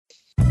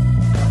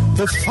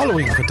The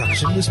following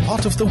production is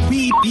part of the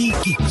We Be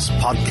Geeks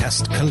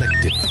podcast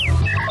collective.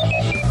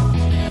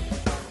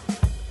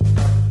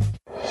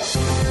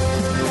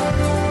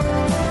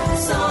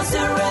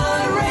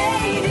 Sorcerer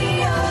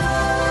Radio.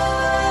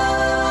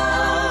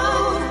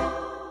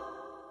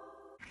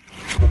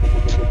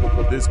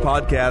 This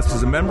podcast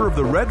is a member of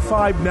the Red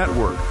 5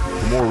 Network.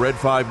 For more Red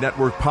 5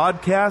 Network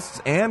podcasts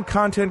and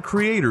content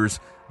creators,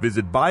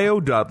 visit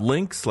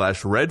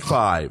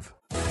bio.link/red5.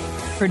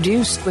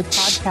 Produced with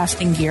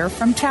podcasting gear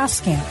from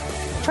Tascam.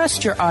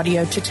 Trust your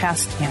audio to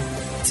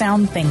Tascam.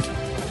 Sound thinking.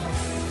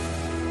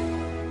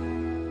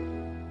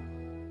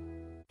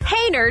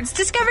 Hey nerds,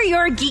 discover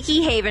your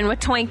geeky haven with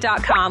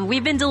Toink.com.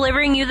 We've been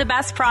delivering you the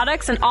best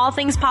products and all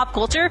things pop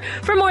culture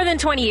for more than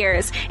 20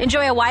 years.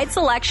 Enjoy a wide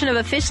selection of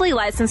officially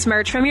licensed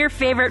merch from your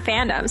favorite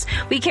fandoms.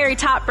 We carry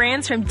top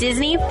brands from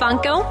Disney,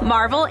 Funko,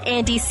 Marvel,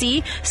 and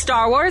DC,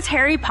 Star Wars,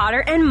 Harry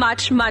Potter, and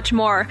much, much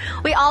more.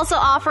 We also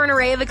offer an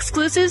array of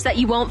exclusives that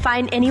you won't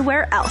find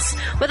anywhere else.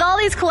 With all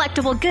these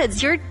collectible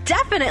goods, you're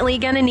definitely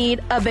gonna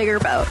need a bigger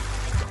boat.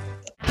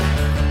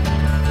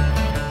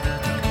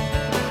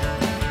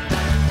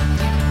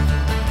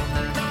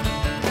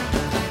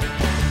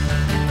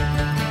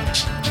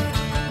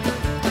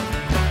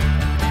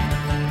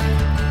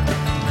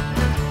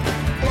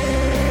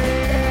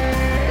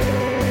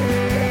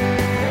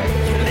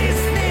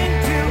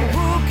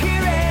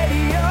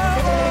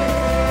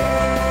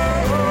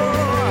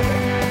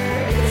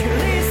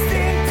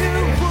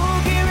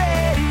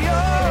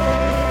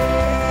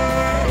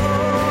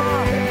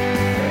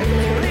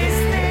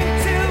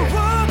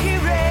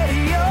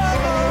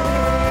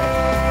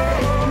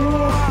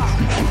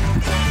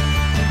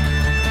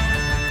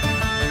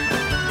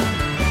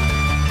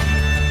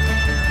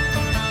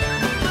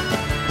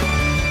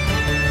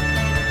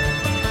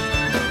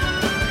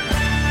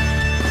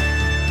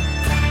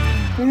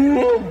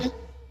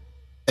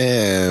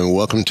 And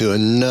welcome to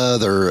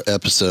another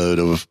episode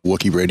of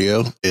Wookiee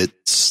Radio.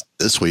 It's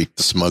this week,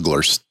 The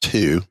Smugglers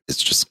 2.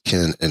 It's just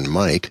Ken and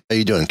Mike. How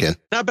you doing, Ken?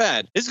 Not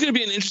bad. This is going to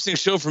be an interesting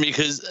show for me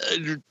because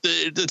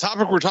the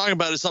topic we're talking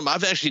about is something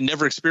I've actually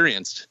never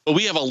experienced. But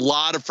we have a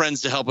lot of friends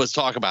to help us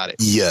talk about it.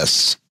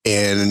 Yes.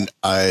 And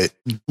I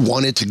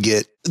wanted to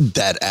get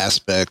that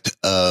aspect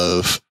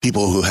of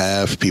people who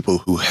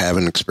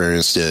haven't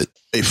experienced it,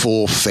 a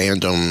full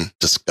fandom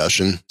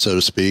discussion, so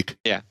to speak.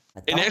 Yeah.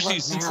 And actually,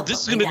 since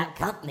this is going to be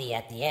company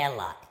at the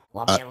airlock.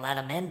 Want me to let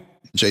them in?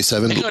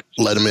 J7,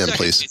 let him in,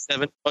 please.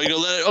 J7. Oh, you go.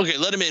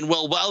 Let him in.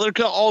 Well, while they're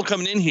all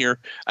coming in here,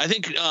 I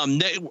think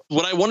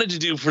what I wanted to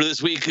do for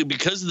this week,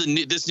 because of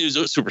this news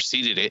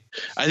superseded it.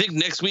 I think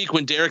next week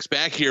when Derek's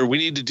back here, we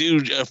need to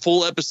do a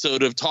full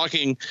episode of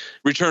talking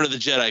Return of the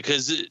Jedi.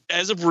 Because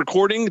as of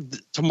recording,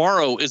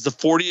 tomorrow is the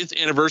 40th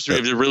anniversary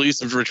of the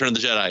release of Return of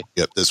the Jedi.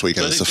 Yep, this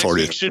weekend is the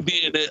 40th. It should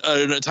be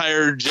an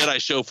entire Jedi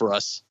show for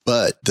us.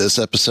 But this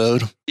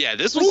episode, yeah,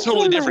 this was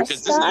totally different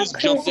because this news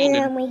jumped in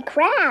and we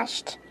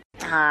crashed.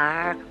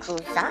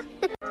 Starcruiser?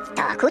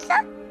 Starcruiser?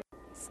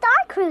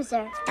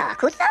 Starcruiser.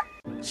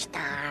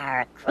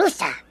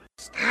 Starcruiser? Starcruiser.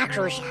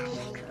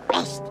 Starcruiser.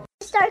 Crashed.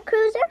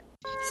 Starcruiser?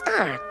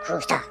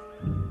 Starcruiser.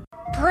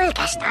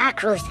 Polka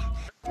Starcruiser.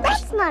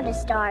 That's not a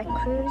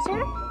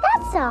Starcruiser.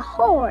 That's a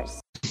horse.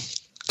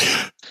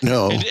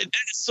 no. That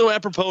is so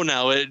apropos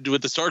now with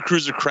the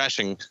Starcruiser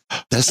crashing.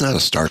 That's not a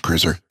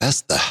Starcruiser.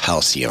 That's the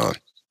Halcyon.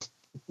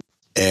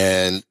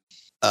 And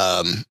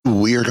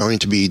we are going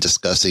to be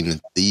discussing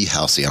the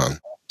Halcyon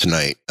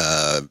tonight.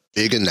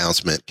 Big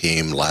announcement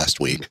came last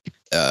week.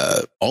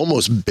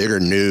 Almost bigger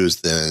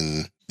news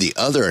than the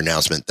other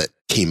announcement that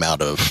came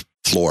out of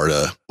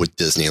Florida with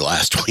Disney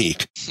last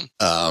week.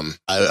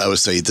 I would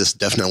say this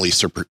definitely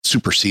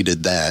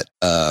superseded that.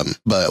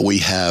 But we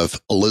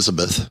have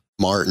Elizabeth,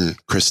 Martin,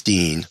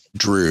 Christine,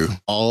 Drew,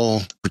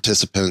 all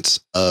participants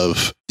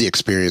of the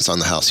experience on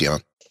the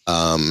Halcyon.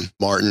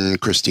 Martin,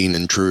 Christine,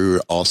 and Drew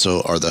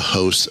also are the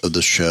hosts of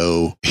the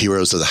show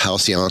Heroes of the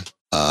Halcyon.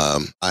 I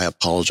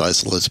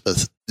apologize,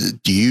 Elizabeth.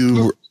 Do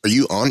you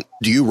run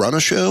a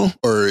show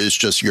or is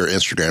just your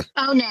Instagram?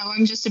 Oh no,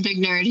 I'm just a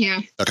big nerd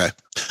here. Okay.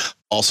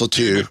 Also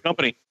too,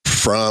 company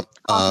from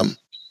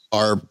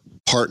our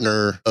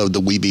partner of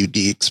the We Be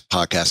Geeks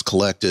podcast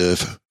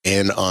collective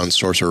and on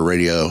Sorcerer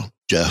Radio,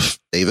 Jeff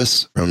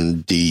Davis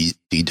from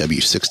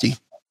DW60.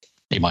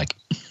 Hey, Mike.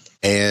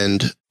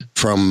 And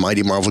from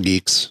Mighty Marvel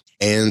Geeks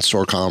and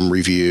Sorcom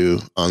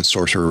Review on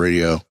Sorcerer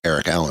Radio,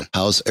 Eric Allen.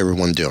 How's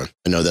everyone doing?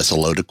 I know that's a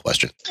loaded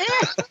question.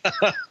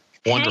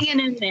 Hanging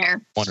in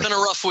there. It's been a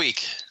rough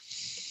week.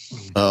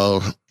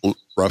 Oh,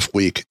 rough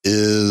week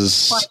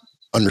is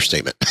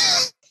understatement.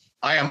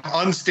 I am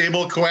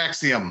unstable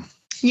coaxium.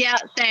 Yeah,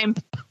 same.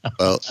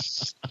 Well,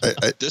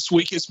 This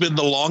week has been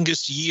the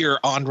longest year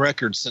on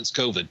record since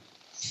COVID.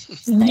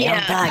 Stay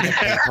on target,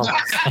 people.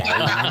 Stay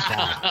on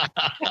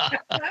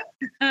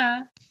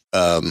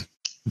target.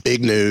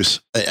 Big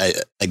news. I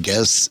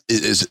guess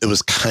it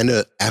was kind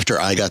of after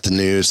I got the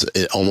news,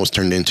 it almost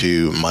turned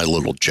into my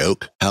little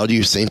joke. How do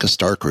you think a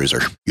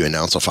Starcruiser? You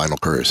announce a final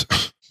cruise.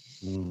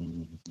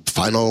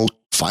 Final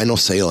final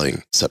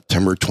sailing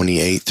September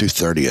 28th through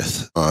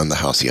 30th on the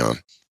Halcyon.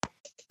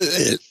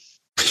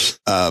 It's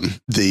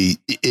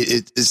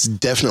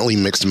definitely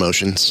mixed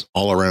emotions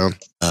all around.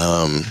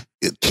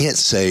 It can't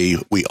say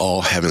we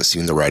all haven't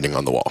seen the writing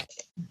on the wall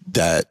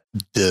that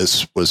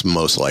this was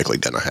most likely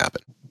going to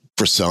happen.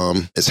 For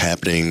some, it's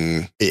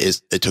happening.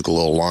 It took a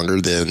little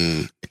longer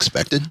than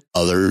expected.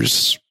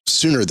 Others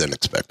sooner than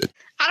expected.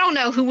 I don't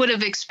know who would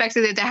have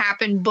expected it to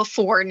happen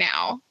before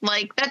now.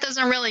 Like, that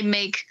doesn't really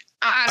make...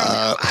 I don't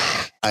know.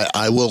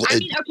 I will. I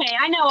mean, okay,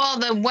 I know all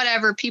the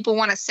whatever people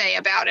want to say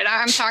about it.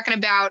 I'm talking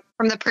about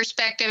from the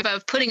perspective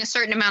of putting a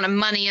certain amount of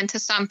money into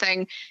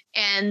something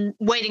and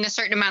waiting a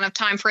certain amount of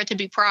time for it to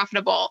be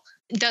profitable.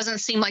 It doesn't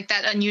seem like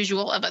that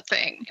unusual of a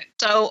thing.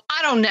 So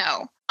I don't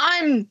know.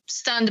 I'm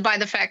stunned by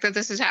the fact that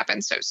this has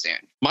happened so soon.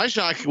 My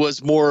shock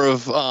was more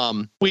of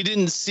we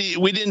didn't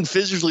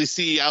physically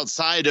see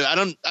outside. I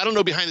don't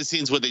know behind the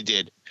scenes what they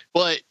did,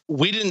 but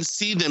we didn't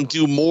see them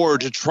do more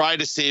to try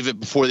to save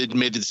it before they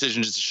made the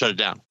decision just to shut it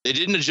down. They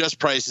didn't adjust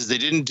prices. They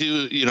didn't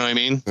do, you know what I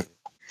mean?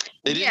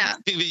 They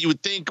didn't think that you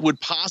would think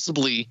would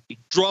possibly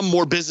drum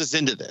more business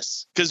into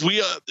this, because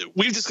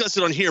we've discussed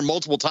it on here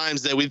multiple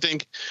times that we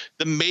think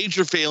the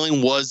major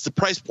failing was the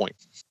price point.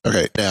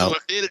 Okay, now so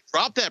if they had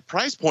dropped that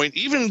price point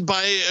even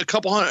by a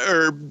couple hundred,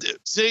 or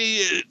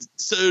say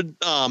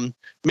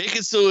make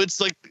it so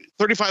it's like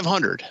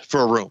 $3,500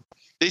 for a room,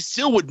 they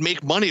still would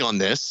make money on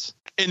this,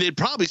 and they'd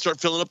probably start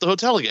filling up the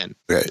hotel again.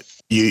 Right.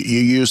 You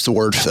used the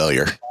word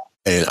failure,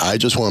 and I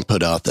just want to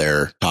put out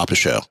there top of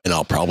show, and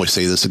I'll probably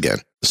say this again.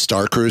 The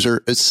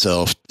Starcruiser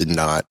itself did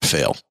not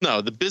fail.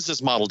 No, the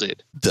business model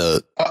did.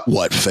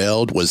 What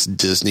failed was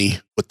Disney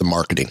with the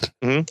marketing.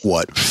 Mm-hmm.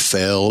 What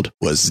failed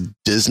was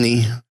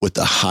Disney with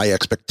the high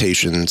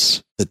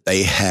expectations that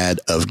they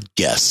had of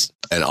guests.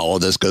 And all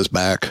of this goes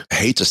back, I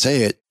hate to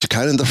say it, to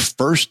kind of the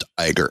first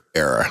Iger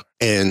era.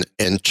 And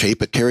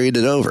Chapek carried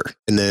it over.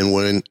 And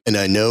then and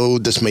I know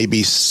this may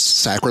be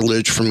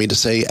sacrilege for me to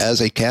say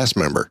as a cast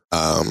member,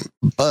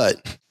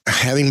 but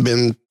having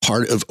been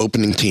part of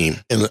opening team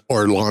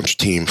or launch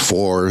team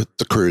for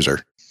the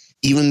cruiser,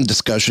 even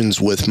discussions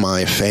with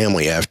my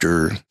family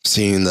after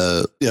seeing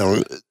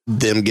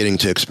them getting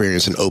to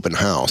experience an open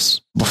house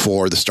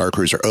before the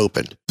Starcruiser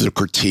opened, the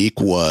critique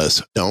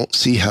was, don't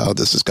see how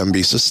this is going to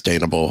be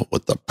sustainable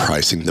with the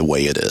pricing the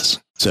way it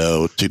is.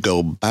 So to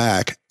go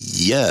back,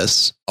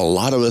 yes, a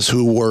lot of us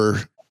who were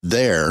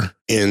there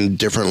in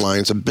different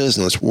lines of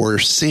business were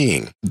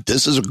seeing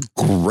this is a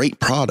great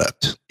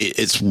product.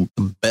 It's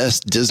the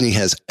best Disney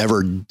has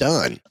ever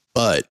done,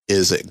 but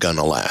is it going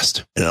to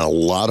last? And a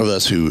lot of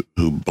us who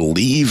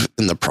believe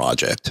in the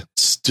project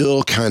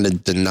still kind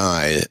of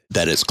deny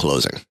that it's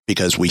closing,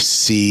 because we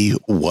see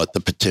what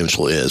the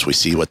potential is. We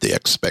see what the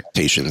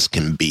expectations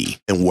can be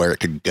and where it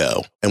could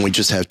go. And we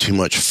just have too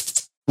much.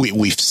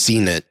 We've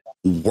seen it,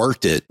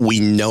 worked it. We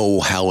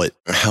know how it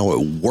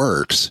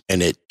works,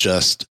 and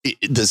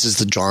this is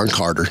the John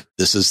Carter.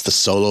 This is the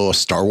Solo, a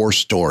Star Wars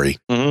story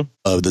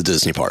of the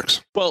Disney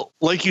parks. Well,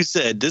 like you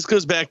said, this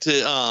goes back to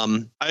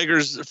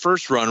Iger's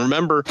first run.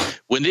 Remember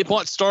when they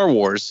bought Star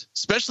Wars,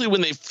 especially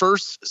when they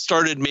first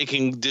started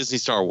making Disney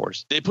Star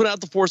Wars, they put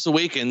out The Force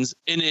Awakens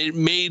and it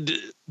made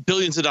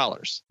billions of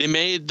dollars. They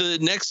made the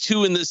next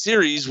two in the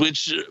series,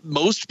 which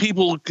most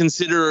people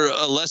consider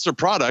a lesser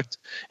product,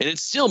 and it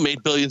still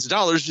made billions of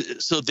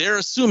dollars. So they're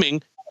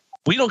assuming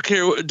we don't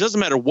care. It doesn't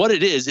matter what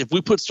it is. If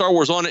we put Star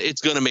Wars on it,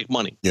 it's going to make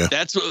money. Yeah.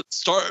 That's what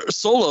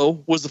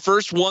Solo was the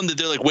first one that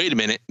they're like, wait a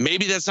minute,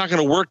 maybe that's not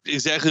going to work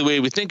exactly the way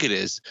we think it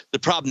is. The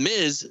problem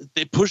is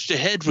they pushed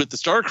ahead with the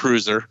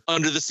Starcruiser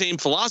under the same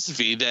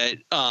philosophy that,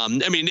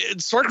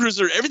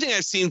 Starcruiser, everything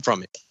I've seen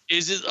from it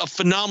is a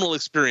phenomenal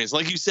experience.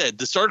 Like you said,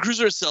 the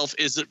Starcruiser itself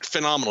is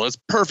phenomenal. It's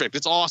perfect.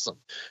 It's awesome.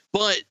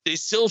 But they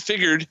still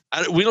figured,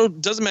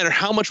 doesn't matter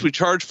how much we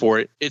charge for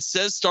it. It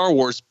says Star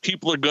Wars,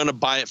 people are going to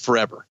buy it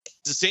forever.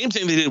 It's the same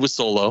thing they did with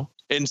Solo.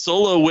 And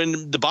Solo,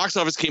 when the box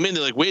office came in,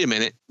 they're like, wait a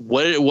minute,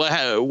 what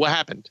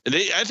happened? And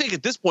I think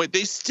at this point,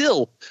 they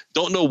still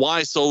don't know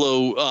why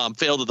Solo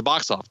failed at the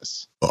box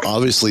office. Well,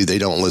 obviously, they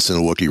don't listen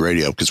to Wookiee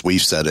Radio, because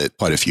we've said it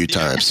quite a few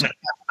times.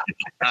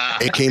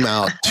 It came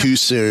out too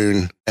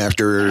soon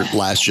after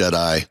Last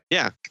Jedi.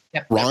 Yeah.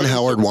 Ron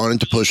Howard wanted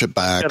to push it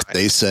back.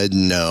 They said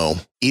no.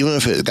 Even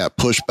if it got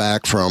pushed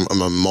back from a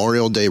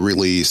Memorial Day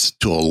release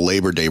to a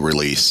Labor Day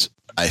release,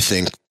 I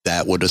think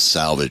that would have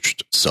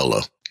salvaged Solo,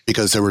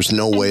 because there was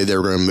no way they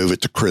were going to move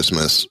it to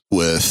Christmas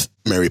with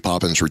Mary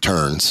Poppins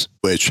Returns,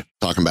 which,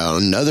 talking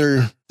about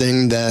another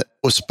thing that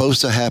was supposed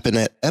to happen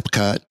at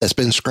Epcot that's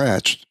been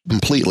scratched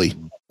completely.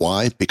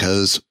 Why?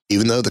 Because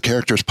even though the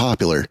character is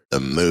popular, the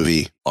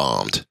movie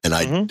bombed. And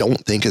I don't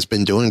think it's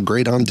been doing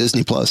great on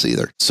Disney Plus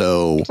either.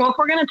 So, well, if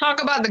we're going to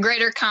talk about the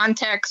greater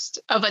context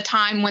of a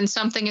time when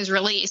something is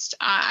released,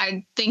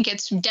 I think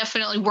it's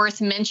definitely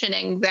worth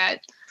mentioning that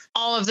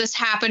all of this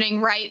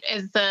happening right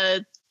at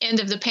the end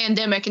of the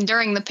pandemic and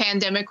during the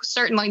pandemic was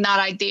certainly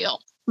not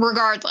ideal.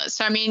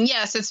 regardless. I mean,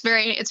 yes, it's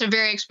a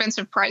very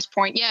expensive price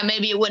point. Yeah,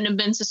 maybe it wouldn't have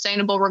been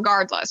sustainable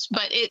regardless,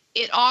 but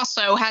it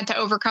also had to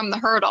overcome the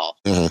hurdle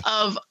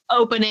of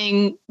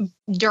opening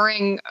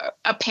during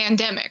a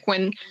pandemic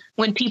when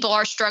people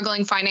are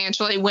struggling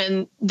financially,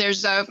 when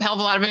there's a hell of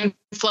a lot of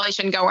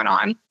inflation going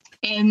on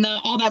and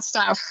all that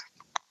stuff.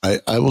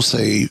 I will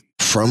say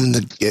from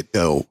the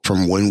get-go,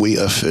 from when we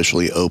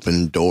officially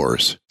opened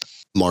doors,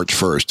 March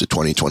 1st of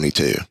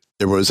 2022,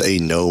 there was a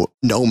no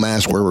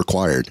masks were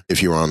required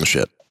if you were on the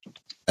ship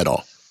at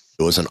all.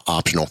 It was an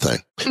optional thing.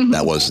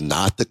 That was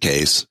not the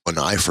case when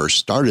I first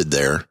started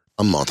there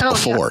a month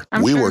before.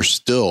 Yeah, we were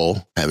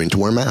still having to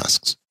wear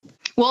masks.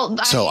 Well,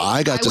 so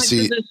I got to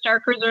see the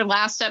Starcruiser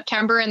last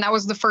September, and that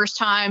was the first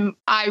time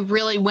I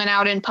really went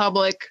out in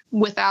public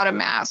without a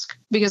mask,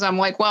 because I'm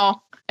like,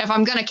 well, if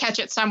I'm going to catch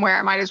it somewhere,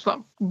 I might as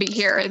well be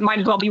here. It might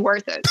as well be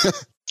worth it.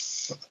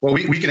 Well,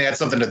 we can add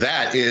something to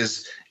that.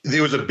 Is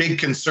there was a big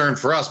concern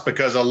for us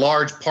because a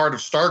large part of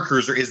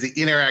Starcruiser is the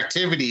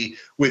interactivity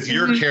with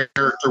your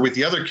character, with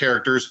the other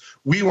characters.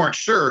 We weren't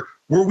sure,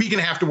 were we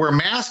going to have to wear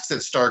masks at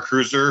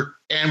Starcruiser,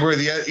 and were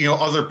the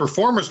other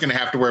performers going to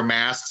have to wear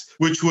masks,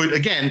 which would,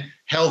 again,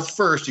 health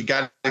first. You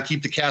got to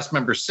keep the cast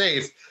members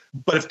safe.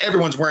 But if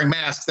everyone's wearing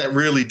masks, that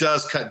really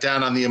does cut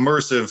down on the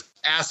immersive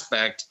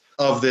aspect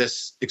of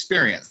this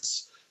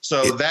experience.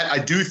 So that, I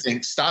do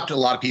think, stopped a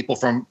lot of people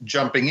from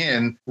jumping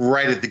in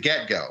right at the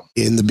get-go.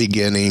 In the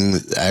beginning,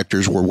 the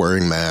actors were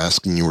wearing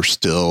masks and you were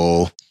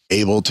still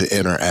able to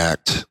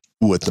interact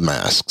with the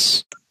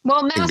masks.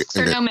 Well, masks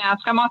or no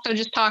mask. I'm also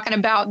just talking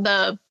about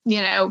the,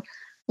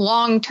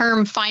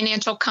 long-term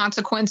financial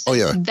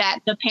consequences that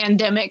the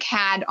pandemic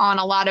had on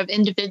a lot of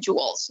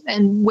individuals,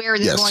 and where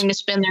they're going to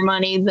spend their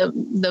money.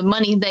 The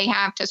money they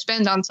have to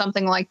spend on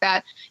something like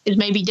that is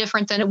maybe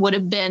different than it would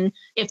have been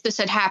if this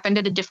had happened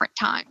at a different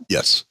time.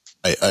 Yes,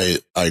 I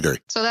agree.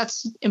 So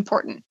that's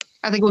important.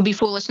 I think it would be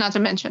foolish not to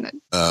mention it.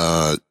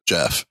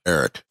 Jeff,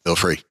 Eric, feel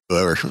free.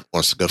 Whoever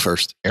wants to go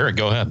first. Eric,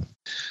 go ahead.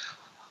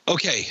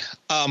 Okay.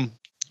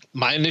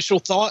 My initial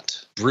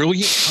thought,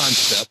 brilliant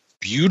concept,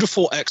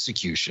 beautiful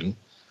execution.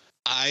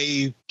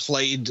 I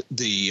played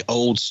the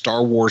old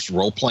Star Wars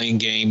role-playing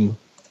game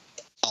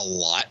a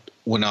lot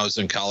when I was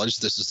in college.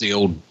 This is the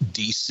old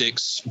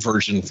D6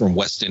 version from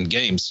West End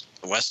Games.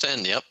 West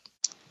End, yep.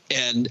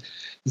 And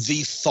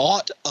the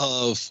thought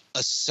of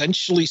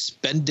essentially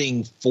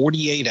spending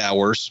 48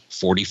 hours,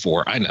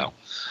 44, I know,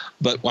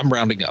 but I'm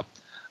rounding up,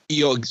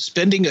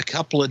 spending a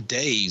couple of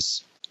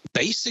days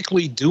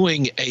basically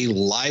doing a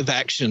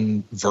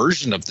live-action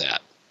version of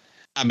that.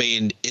 I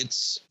mean,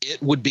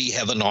 it would be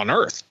heaven on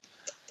earth.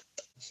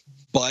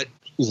 But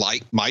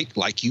like Mike,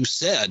 like you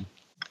said,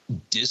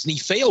 Disney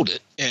failed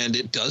it. And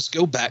it does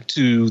go back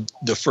to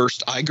the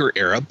first Iger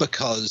era,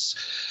 because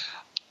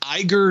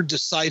Iger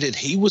decided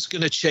he was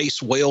going to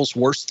chase whales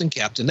worse than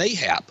Captain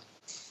Ahab.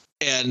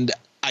 And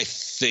I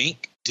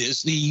think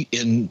Disney,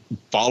 in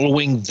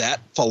following that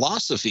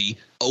philosophy,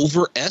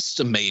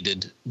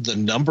 overestimated the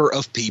number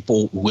of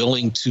people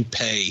willing to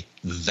pay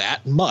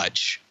that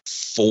much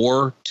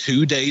for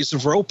 2 days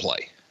of role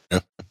play. Yeah.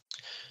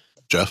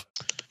 Jeff?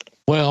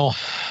 Well,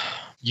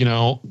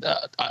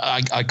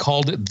 I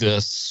called it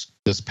this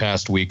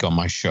past week on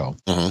my show.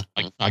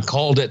 I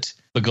called it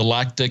the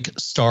Galactic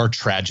Star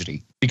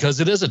Tragedy,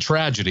 because it is a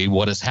tragedy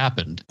what has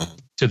happened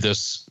to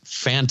this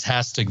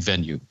fantastic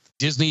venue.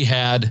 Disney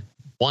had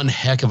one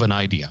heck of an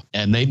idea,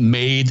 and they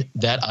made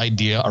that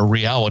idea a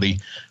reality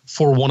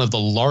for one of the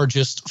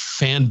largest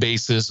fan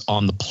bases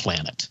on the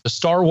planet. The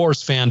Star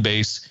Wars fan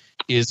base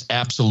is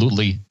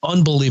absolutely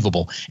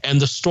unbelievable. And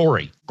the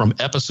story from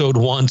episode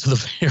 1 to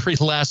the very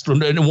last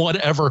one, and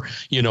whatever,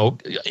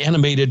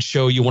 animated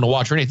show you want to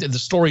watch or anything, the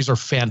stories are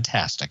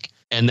fantastic.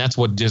 And that's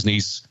what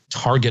Disney's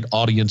target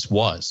audience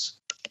was.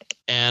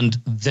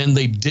 And then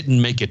they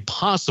didn't make it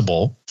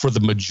possible for the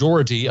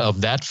majority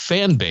of that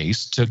fan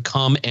base to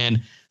come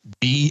and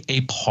be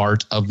a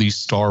part of the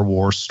Star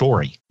Wars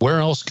story. Where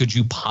else could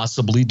you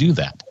possibly do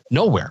that?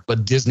 Nowhere.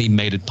 But Disney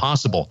made it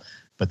possible.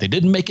 But they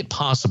didn't make it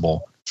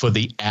possible for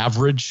the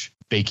average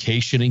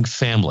vacationing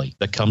family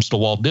that comes to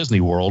Walt Disney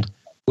World,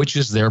 which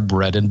is their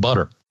bread and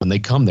butter when they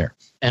come there.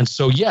 And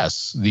so,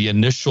 yes, the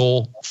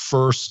initial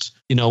first,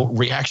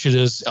 reaction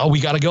is, oh, we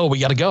got to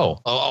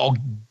go. Oh,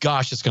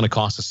 gosh, it's going to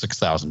cost us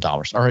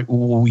 $6,000. All right,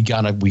 well, we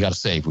got to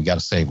save.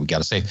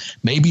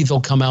 Maybe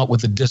they'll come out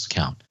with a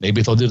discount.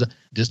 Maybe they'll do that.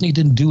 Disney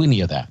didn't do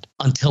any of that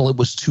until it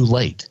was too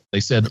late. They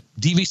said,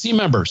 DVC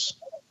members,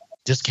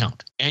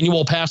 discount.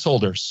 Annual pass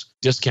holders,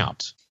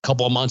 discount. A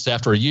couple of months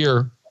after a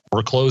year,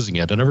 we're closing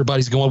it. And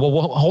everybody's going,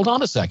 well, hold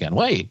on a second.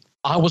 Wait,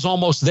 I was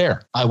almost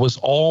there. I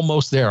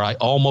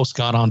almost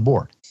got on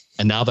board.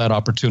 And now that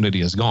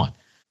opportunity is gone.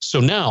 So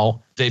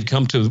now they've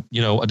come to,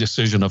 a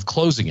decision of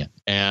closing it.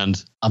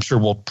 And I'm sure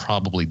we'll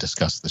probably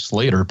discuss this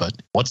later, but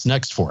what's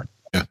next for it?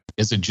 Yeah.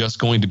 Is it just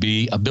going to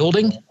be a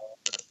building,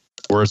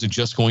 or is it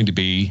just going to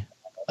be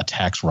a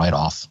tax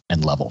write-off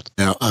and leveled?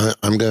 Now,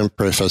 I'm going to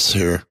preface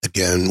here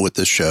again with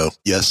this show.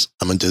 Yes,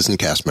 I'm a Disney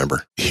cast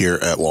member here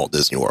at Walt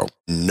Disney World.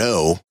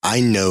 No,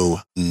 I know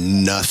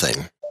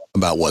nothing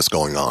about what's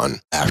going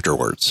on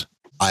afterwards.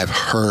 I've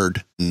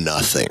heard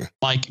nothing.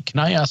 Mike, can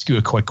I ask you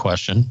a quick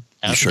question?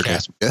 As Sure can.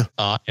 Yeah.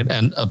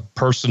 And a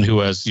person who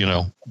has,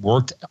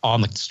 worked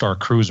on the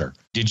Starcruiser,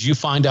 did you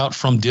find out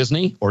from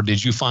Disney or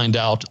did you find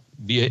out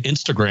via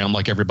Instagram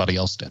like everybody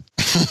else did?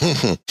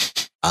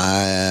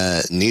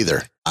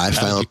 Neither.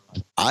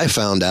 I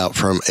found out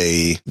from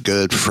a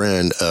good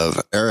friend of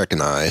Eric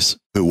and I's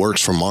who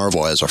works for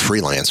Marvel as a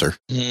freelancer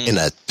in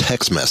a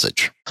text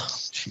message.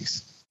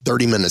 Jeez.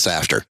 30 minutes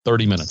after.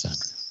 30 minutes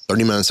after.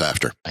 30 minutes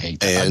after. I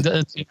hate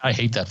that. I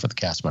hate that for the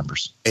cast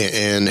members.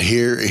 And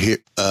here,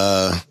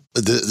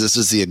 this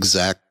is the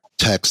exact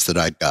text that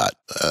I got.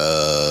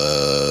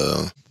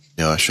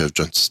 I should have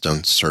just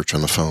done search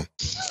on the phone.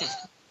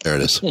 There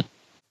it is.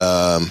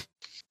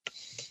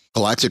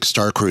 Galactic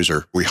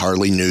Starcruiser, we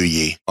hardly knew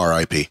ye,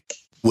 R.I.P.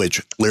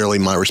 Which literally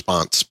my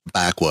response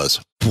back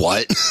was,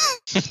 what?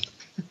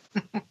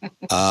 When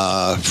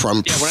I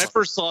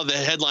first saw the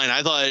headline,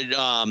 I thought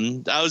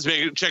I was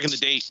checking the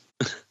date.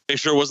 Make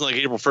sure it wasn't like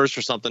April 1st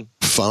or something.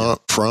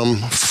 From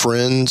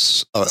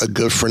friends, a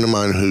good friend of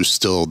mine who's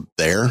still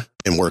there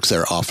and works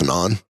there off and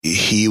on.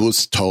 He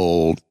was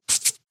told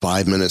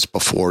 5 minutes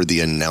before the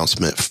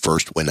announcement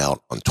first went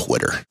out on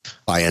Twitter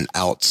by an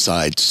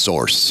outside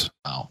source.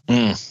 Wow.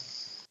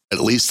 At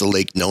least the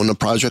Lake Nona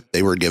project,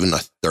 they were given a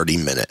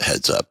 30-minute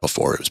heads up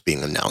before it was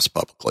being announced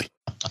publicly.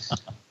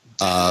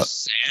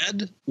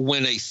 Sad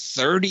when a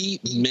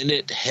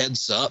 30-minute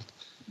heads up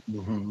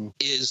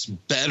is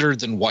better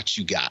than what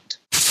you got.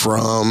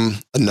 From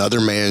another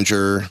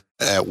manager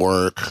at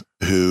work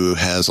who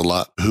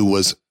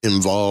was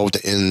involved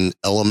in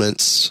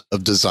elements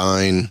of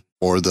design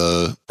for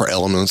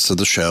elements of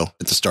the show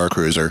at the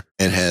Starcruiser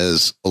and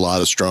has a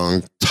lot of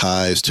strong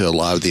ties to a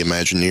lot of the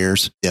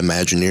Imagineers. The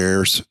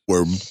Imagineers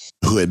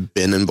who had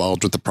been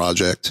involved with the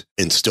project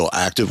and still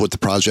active with the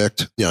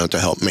project, to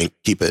help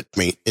keep it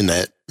in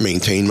that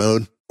maintain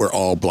mode. We're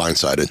all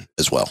blindsided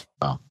as well.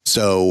 Wow.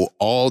 So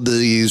all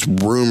these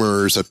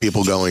rumors of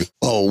people going,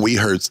 oh, we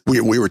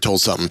were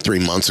told something 3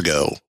 months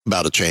ago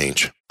about a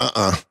change.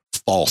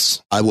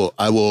 False. I will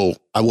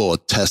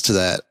attest to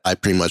that. I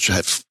pretty much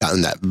have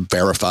gotten that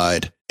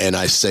verified. And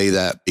I say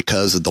that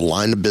because of the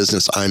line of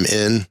business I'm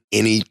in,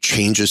 any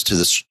changes to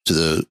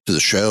the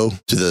show,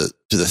 to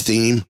the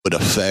theme would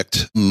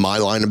affect my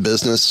line of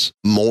business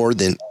more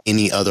than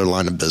any other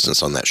line of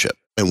business on that ship.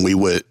 And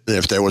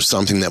if there was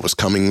something that was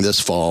coming this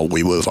fall,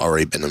 we would have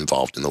already been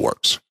involved in the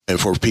works. And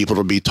for people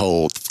to be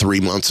told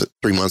 3 months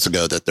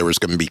ago that there was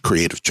going to be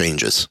creative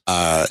changes,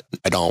 I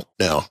don't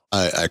know.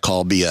 I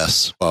call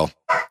BS. Well,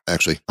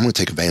 actually, I'm going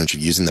to take advantage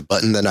of using the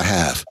button that I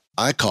have.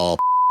 I call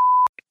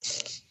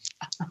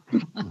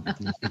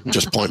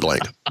just point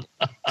blank.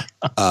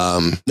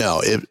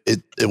 No,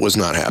 it was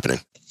not happening.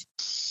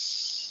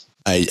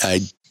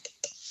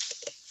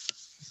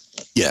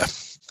 Yeah.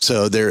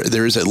 So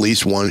there is at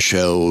least one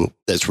show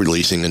that's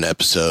releasing an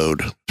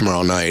episode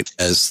tomorrow night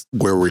as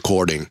we're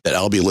recording that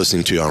I'll be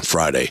listening to on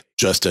Friday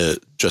just to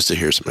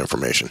hear some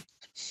information.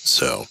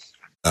 So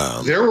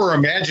there were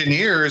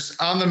Imagineers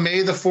on the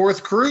May the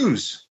 4th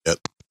cruise. Yep.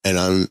 And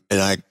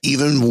I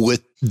even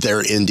with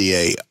their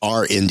NDA,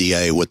 our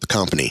NDA with the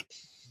company,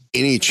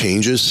 any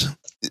changes,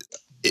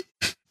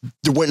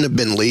 there wouldn't have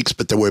been leaks,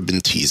 but there would have been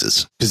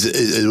teases because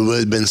it would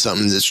have been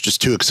something that's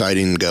just too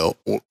exciting to go,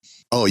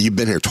 oh, you've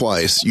been here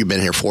twice. You've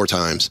been here 4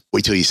 times.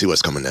 Wait till you see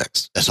what's coming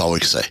next. That's all we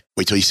can say.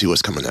 Wait till you see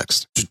what's coming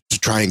next to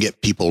try and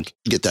get people to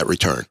get that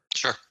return.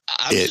 Sure.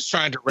 I'm just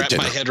trying to wrap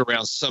my head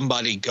around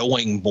somebody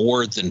going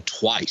more than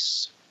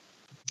twice.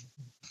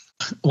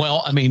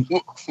 Well, I mean,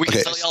 we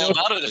can tell you all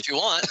about it if you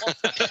want.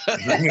 I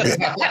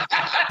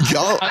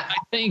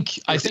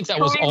think that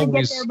was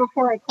always get there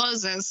before it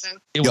closes. So.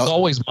 It was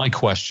always my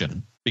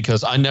question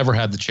because I never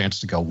had the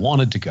chance to go,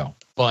 wanted to go.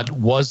 But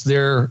was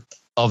there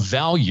a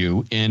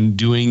value in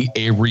doing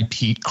a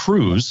repeat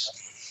cruise?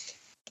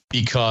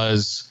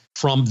 Because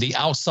from the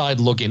outside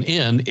looking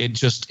in, it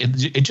just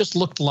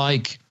looked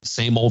like the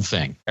same old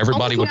thing.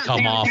 Everybody would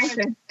come off,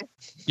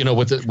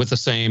 with the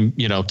same,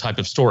 type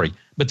of story.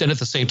 But then at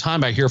the same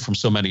time, I hear from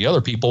so many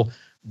other people,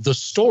 the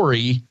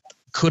story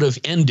could have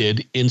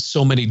ended in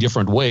so many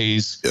different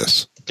ways.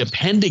 Yes.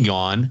 Depending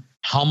on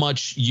how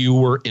much you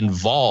were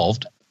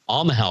involved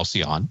on the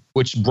Halcyon,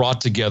 which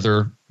brought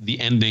together the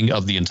ending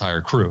of the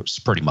entire cruise,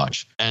 pretty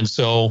much. And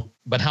so,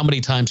 but how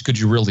many times could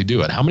you really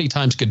do it? How many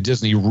times could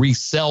Disney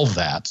resell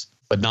that,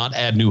 but not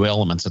add new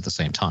elements at the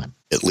same time?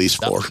 At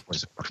least 4.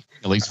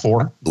 At least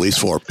 4? At least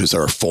 4, because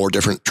there are 4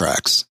 different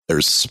tracks.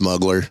 There's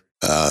Smuggler /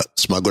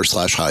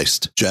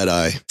 Heist,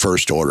 Jedi,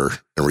 First Order,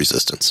 and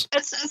Resistance.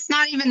 It's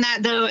not even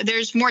that, though.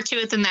 There's more to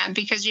it than that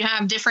because you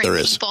have different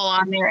people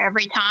on there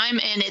every time,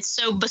 and it's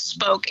so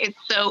bespoke. It's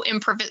so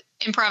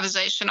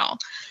improvisational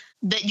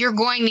that you're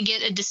going to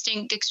get a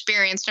distinct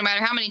experience no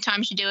matter how many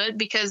times you do it,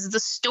 because the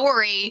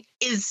story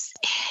is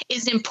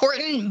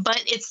important,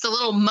 but it's the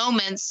little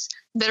moments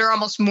that are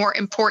almost more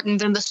important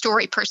than the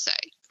story per se.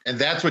 And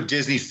that's what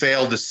Disney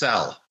failed to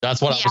sell.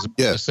 That's what I was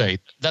going to say.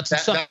 That's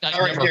something I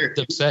never heard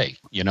them say,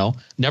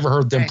 never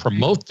heard them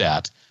promote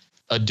that.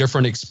 a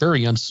different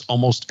experience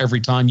almost every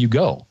time you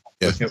go.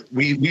 Yeah.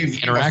 We've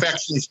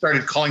affectionately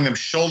started calling them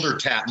shoulder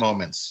tap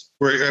moments,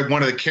 where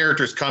one of the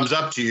characters comes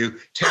up to you,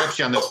 taps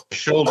you on the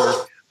shoulder.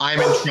 I'm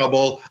in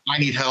trouble. I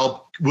need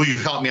help. Will you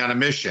help me on a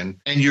mission?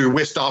 And you're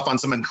whisked off on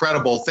some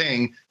incredible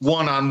thing,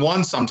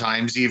 one-on-one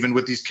sometimes, even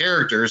with these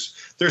characters.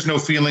 There's no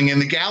feeling in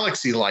the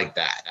galaxy like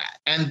that.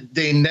 And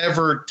they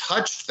never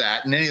touched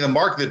that in any of the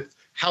market,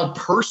 how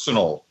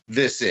personal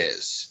this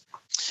is.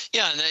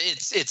 Yeah, and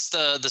it's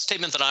the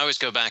statement that I always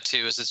go back to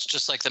is it's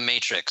just like the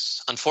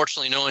Matrix.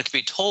 Unfortunately, no one can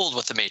be told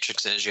what the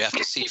Matrix is. You have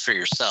to see for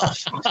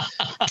yourself.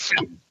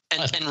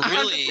 And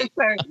really,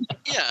 100%.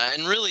 yeah,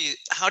 and really,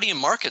 how do you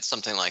market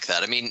something like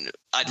that? I mean,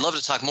 I'd love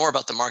to talk more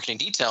about the marketing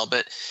detail,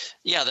 but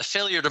yeah, the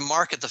failure to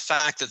market the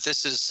fact that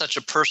this is such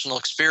a personal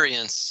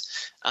experience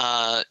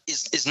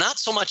is not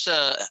so much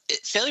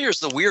failure is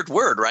the weird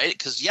word, right?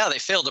 Because yeah, they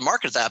failed to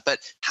market that, but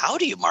how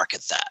do you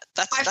market that?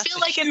 That's feel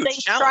like if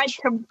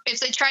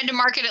they tried to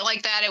market it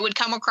like that, it would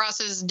come across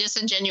as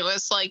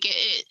disingenuous. Like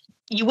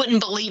you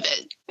wouldn't believe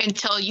it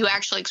until you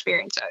actually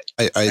experience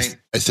it.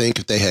 I think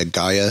if they had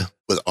Gaia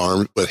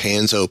with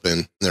hands open,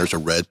 and there's a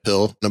red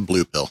pill and a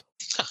blue pill.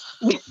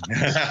 How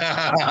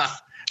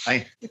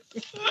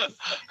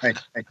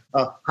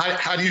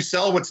do you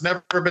sell what's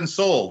never been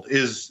sold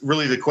is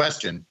really the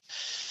question.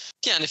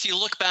 Yeah, and if you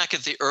look back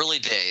at the early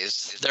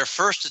days, their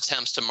first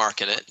attempts to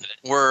market it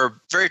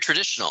were very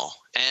traditional,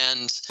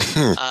 and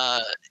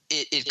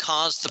it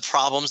caused the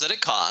problems that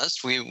it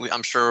caused.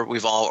 I'm sure we're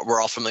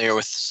all familiar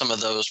with some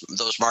of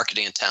those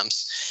marketing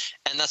attempts,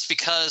 and that's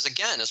because,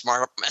 again, as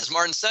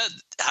Martin said,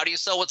 how do you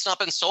sell what's not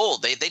been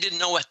sold? They didn't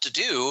know what to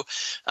do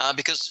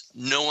because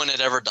no one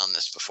had ever done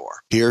this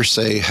before.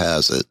 Hearsay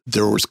has it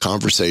there was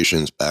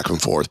conversations back and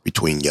forth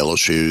between Yellow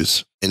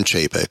Shoes and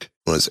Chapek.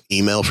 It was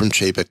email from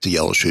Chapek to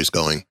Yellow Shoes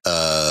going,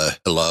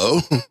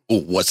 hello?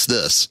 What's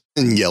this?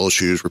 And Yellow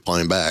Shoes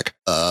replying back,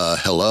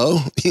 hello?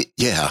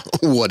 Yeah,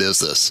 what is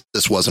this?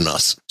 This wasn't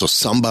us. So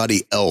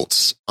somebody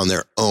else on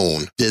their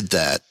own did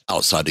that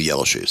outside of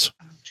Yellow Shoes.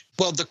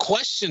 Well, the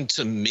question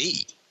to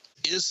me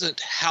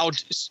isn't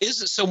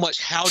so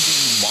much how do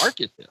you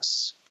market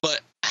this,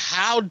 but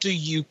how do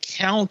you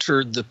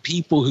counter the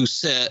people who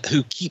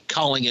keep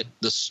calling it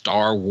the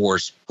Star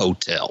Wars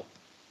Hotel?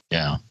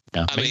 Yeah.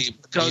 I mean,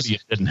 because the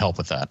media didn't help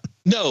with that.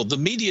 No, the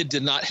media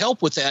did not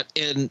help with that.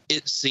 And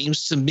it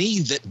seems to me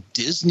that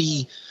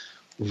Disney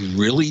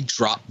really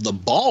dropped the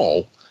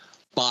ball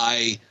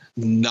by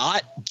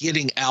not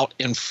getting out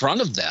in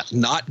front of that,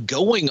 not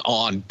going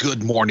on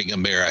Good Morning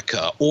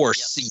America or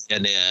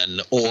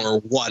CNN or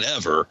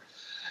whatever,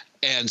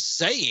 and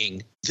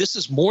saying this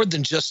is more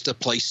than just a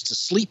place to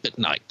sleep at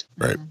night.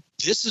 Right.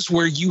 This is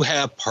where you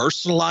have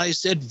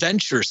personalized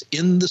adventures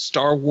in the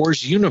Star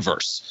Wars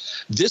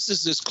universe. This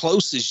is as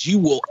close as you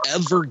will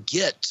ever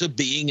get to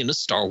being in a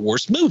Star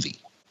Wars movie.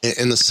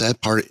 And the sad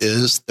part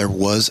is there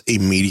was a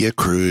media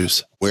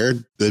cruise where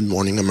Good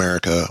Morning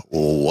America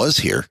was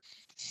here,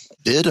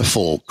 did a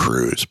full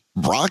cruise,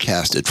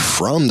 broadcasted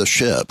from the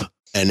ship,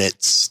 and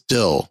it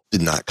still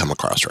did not come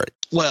across right.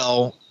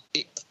 Well,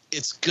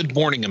 it's Good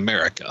Morning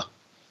America.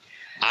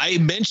 I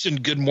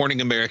mentioned Good Morning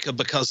America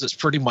because it's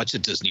pretty much a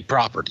Disney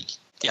property.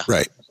 Yeah.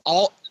 Right.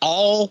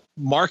 All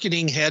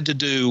marketing had to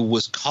do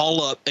was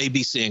call up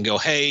ABC and go,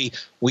 hey,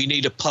 we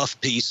need a puff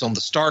piece on the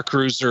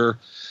Starcruiser.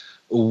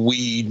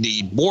 We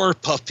need more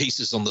puff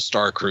pieces on the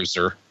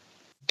Starcruiser.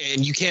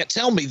 And you can't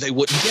tell me they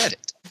wouldn't get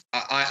it.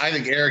 I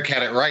think Eric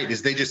had it right,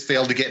 is they just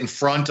failed to get in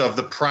front of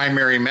the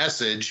primary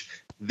message.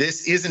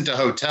 This isn't a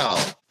hotel.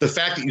 The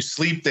fact that you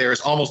sleep there is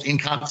almost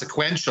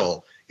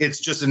inconsequential. It's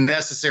just a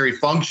necessary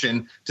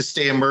function to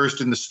stay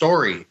immersed in the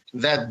story.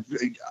 That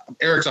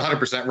Eric's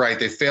 100% right.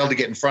 They failed to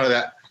get in front of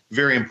that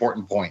very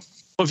important point.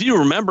 Well, if you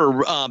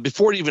remember,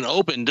 before it even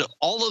opened,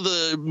 all of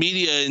the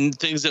media and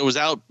things that was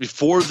out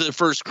before the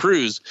first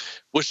cruise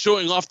was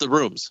showing off the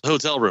rooms,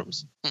 hotel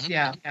rooms.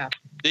 Yeah.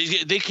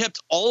 They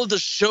kept all of the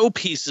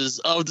showpieces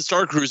of the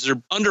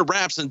Starcruiser under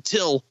wraps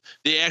until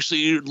they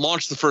actually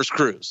launched the first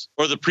cruise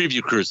or the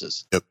preview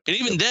cruises. Yep. And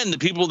even then, the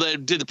people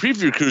that did the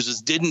preview cruises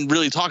didn't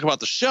really talk about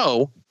the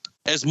show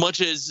as much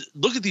as,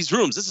 look at these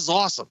rooms, this is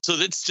awesome. So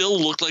it still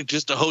looked like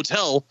just a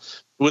hotel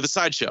with a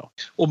sideshow.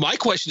 Well, my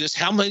question is,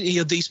 how many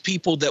of these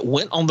people that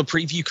went on the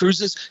preview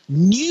cruises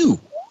knew?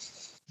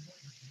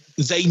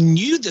 They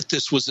knew that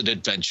this was an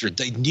adventure.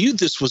 They knew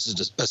this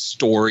was a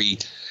story,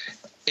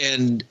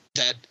 and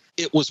that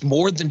it was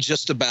more than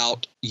just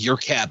about your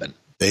cabin.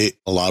 A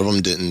lot of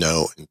them didn't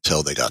know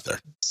until they got there.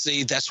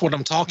 See, that's what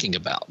I'm talking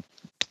about.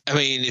 I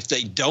mean, if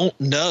they don't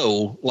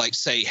know, like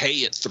say,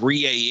 hey, at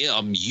 3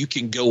 a.m., you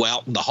can go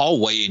out in the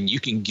hallway and you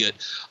can get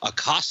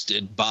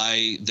accosted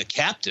by the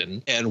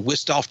captain and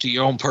whisked off to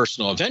your own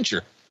personal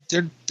adventure,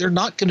 they're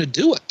not going to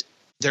do it.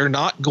 They're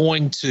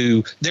going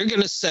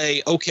to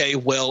say, okay,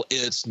 well,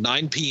 it's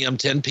 9 p.m.,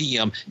 10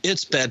 p.m.,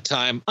 it's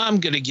bedtime. I'm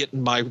going to get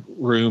in my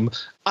room.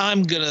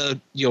 I'm going to,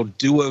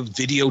 do a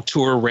video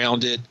tour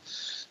around it,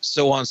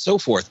 so on and so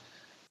forth.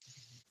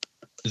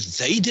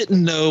 They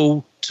didn't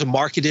know to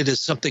market it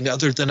as something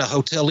other than a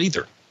hotel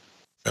either.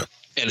 Yeah.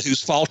 And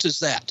whose fault is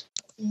that?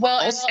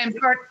 Well, and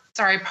part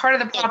of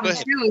the problem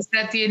too is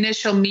that the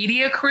initial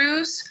media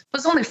cruise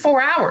was only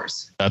 4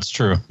 hours. That's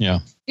true. Yeah.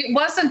 It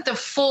wasn't the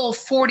full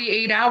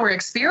 48-hour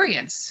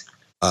experience.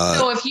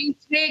 So if you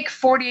take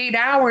 48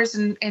 hours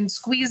and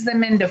squeeze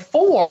them into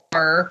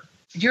 4,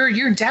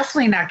 you're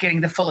definitely not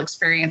getting the full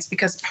experience,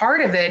 because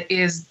part of it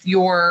is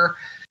your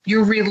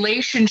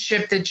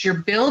relationship that you're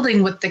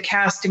building with the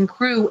cast and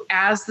crew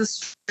as the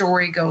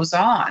story goes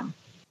on.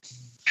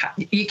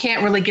 You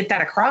can't really get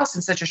that across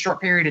in such a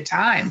short period of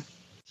time.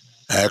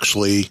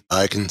 Actually,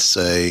 I can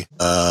say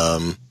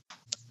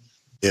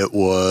it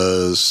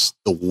was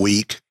the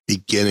week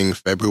beginning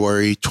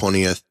February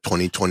 20th,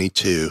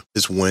 2022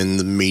 is when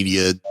the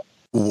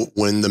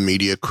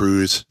media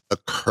cruise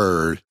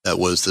occurred. That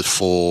was the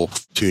full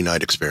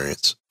 2-night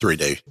experience, 3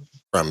 day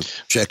from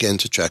check-in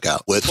to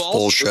check-out with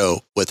full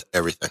show, with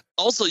everything.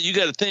 Also, you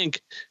got to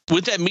think,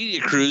 with that media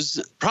cruise,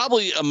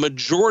 probably a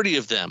majority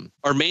of them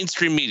are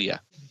mainstream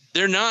media.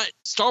 They're not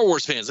Star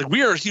Wars fans. Like,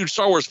 we are huge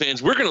Star Wars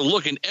fans. We're going to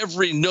look in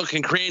every nook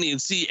and cranny and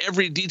see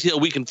every detail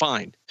we can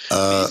find. These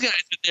guys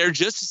are there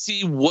just to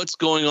see what's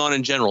going on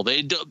in general.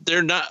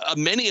 They're not.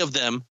 Many of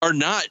them are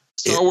not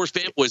Star Wars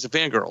fanboys and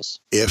fangirls.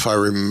 If I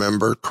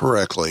remember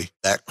correctly,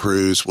 that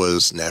cruise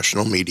was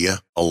national media.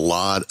 A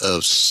lot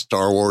of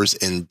Star Wars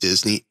and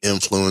Disney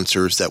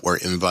influencers that were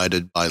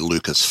invited by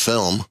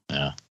Lucasfilm.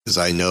 Yeah, because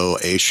I know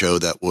a show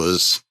that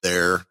was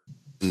there,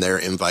 and their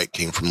invite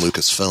came from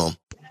Lucasfilm.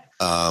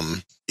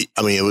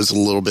 I mean, it was a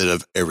little bit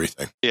of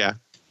everything. Yeah.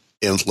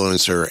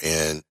 Influencer,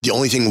 and the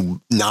only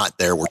thing not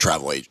there were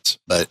travel agents.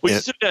 But we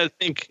still got to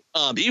think,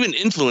 even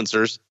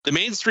influencers, the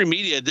mainstream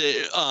media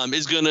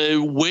is going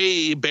to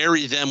way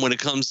bury them when it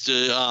comes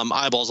to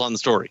eyeballs on the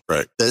story.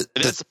 Right. That's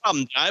the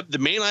problem. The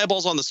main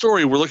eyeballs on the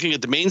story were looking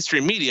at the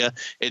mainstream media,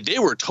 and they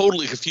were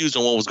totally confused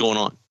on what was going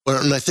on.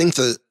 Well, and I think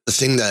the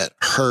thing that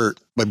hurt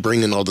by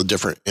bringing all the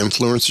different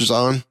influencers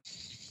on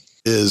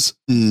is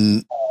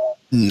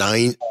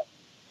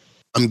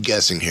I'm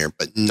guessing here,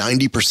 but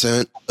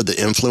 90% of the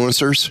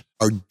influencers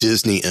are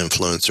Disney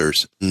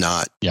influencers,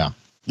 not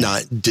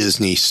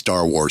Disney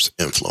Star Wars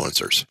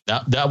influencers.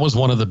 That was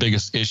one of the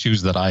biggest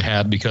issues that I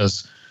had,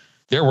 because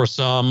there were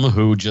some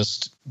who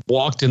just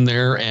walked in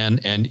there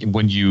and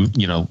when you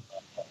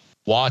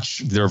watch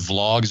their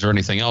vlogs or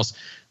anything else,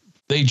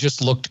 they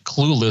just looked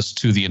clueless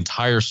to the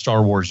entire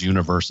Star Wars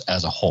universe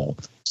as a whole.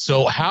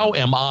 So how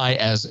am I,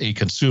 as a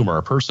consumer,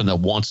 a person that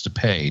wants to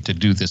pay to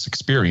do this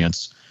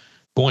experience,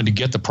 going to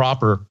get the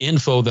proper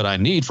info that I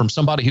need from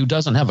somebody who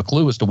doesn't have a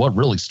clue as to what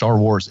really Star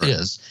Wars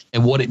is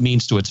and what it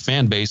means to its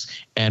fan base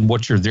and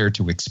what you're there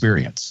to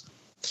experience?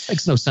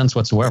 Makes no sense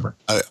whatsoever.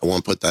 I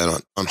want to put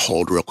that on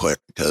hold real quick,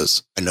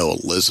 because I know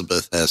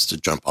Elizabeth has to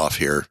jump off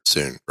here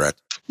soon,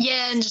 correct?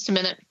 Yeah, in just a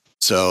minute.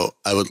 So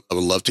I would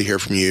love to hear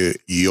from you,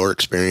 your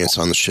experience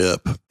on the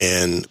ship,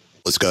 and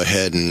let's go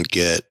ahead and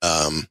get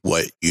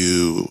what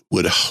you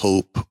would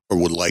hope or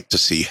would like to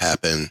see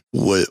happen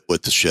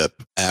with the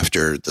ship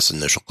after this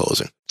initial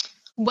closing.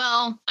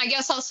 Well, I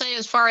guess I'll say,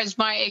 as far as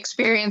my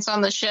experience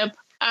on the ship,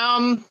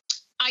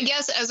 I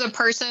guess as a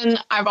person,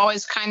 I've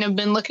always kind of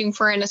been looking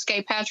for an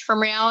escape hatch from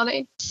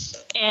reality.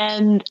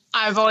 And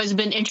I've always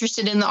been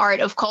interested in the art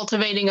of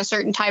cultivating a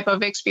certain type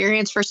of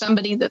experience for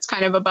somebody that's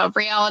kind of above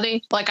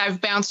reality. Like, I've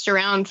bounced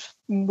around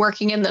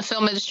working in the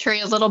film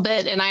industry a little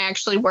bit, and I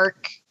actually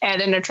work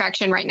at an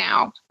attraction right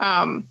now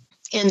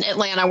in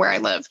Atlanta, where I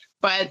live.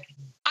 But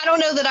I don't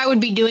know that I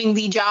would be doing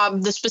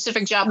the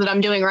specific job that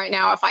I'm doing right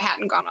now, if I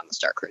hadn't gone on the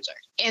Starcruiser.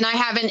 And I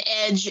have an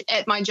edge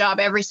at my job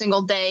every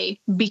single day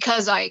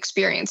because I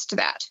experienced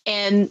that.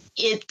 And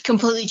it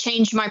completely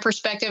changed my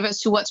perspective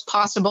as to what's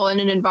possible in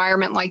an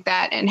environment like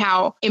that, and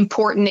how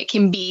important it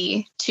can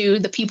be to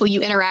the people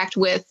you interact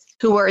with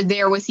who are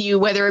there with you,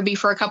 whether it be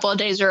for a couple of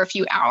days or a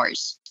few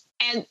hours.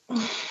 And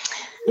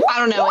I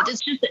don't know.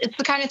 It's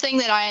the kind of thing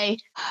that I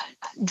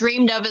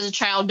dreamed of as a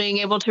child, being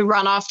able to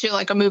run off to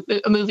like a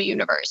movie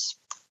universe.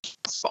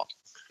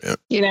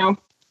 Yeah.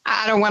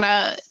 I don't want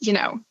to,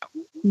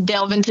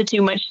 delve into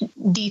too much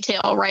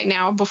detail right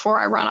now before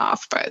I run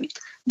off, but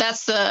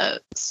that's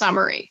the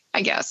summary,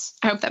 I guess.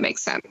 I hope that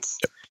makes sense.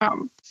 Yep.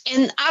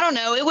 And I don't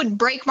know, it would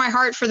break my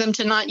heart for them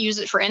to not use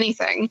it for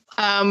anything.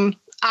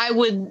 I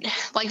would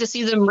like to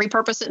see them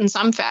repurpose it in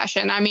some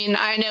fashion. I mean,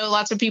 I know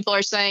lots of people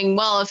are saying,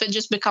 well, if it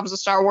just becomes a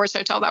Star Wars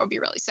hotel, that would be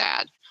really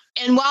sad.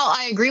 And while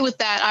I agree with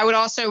that, I would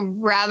also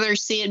rather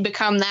see it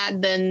become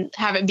that than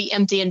have it be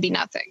empty and be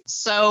nothing.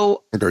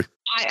 So okay.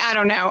 I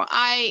don't know.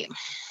 I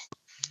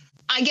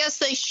guess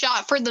they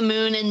shot for the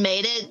moon and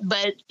made it,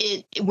 but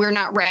we're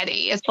not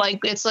ready. It's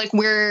like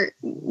we're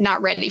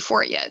not ready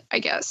for it yet, I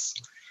guess.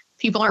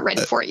 People aren't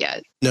ready for it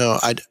yet. No,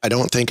 I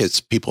don't think it's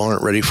people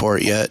aren't ready for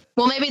it yet.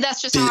 Well, maybe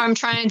that's just how I'm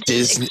trying to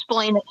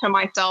explain it to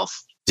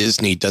myself.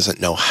 Disney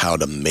doesn't know how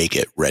to make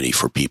it ready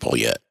for people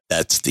yet.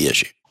 That's the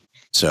issue.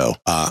 So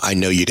I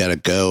know you got to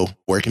go.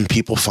 Where can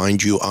people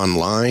find you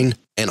online,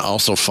 and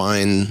also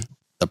find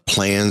the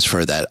plans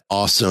for that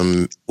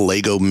awesome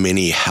Lego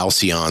mini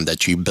Halcyon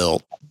that you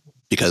built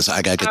because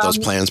I got to get those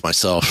plans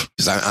myself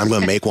because I'm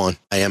going to make one.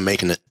 I am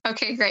making it.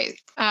 Okay,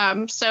 great.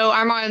 So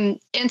I'm on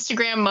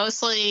Instagram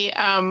mostly.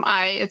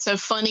 It's a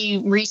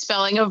funny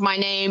respelling of my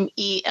name,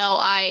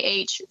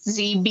 ELIHZBAH.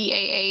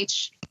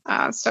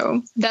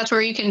 So that's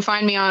where you can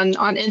find me on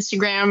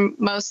Instagram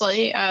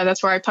mostly.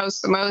 That's where I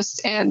post the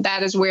most. And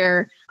that is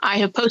where I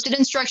have posted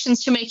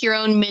instructions to make your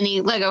own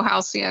mini Lego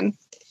Halcyon.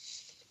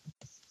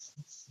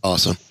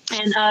 Awesome.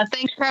 And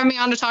thanks for having me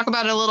on to talk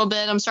about it a little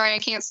bit. I'm sorry I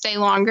can't stay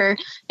longer.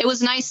 It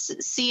was nice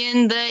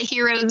seeing the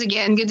heroes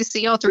again. Good to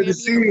see all three of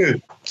you.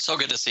 So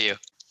good to see you.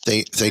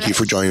 Thank you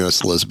for joining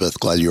us, Elizabeth.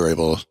 Glad you were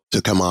able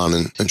to come on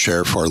and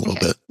share for a little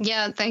bit.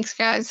 Yeah, thanks,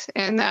 guys.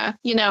 And,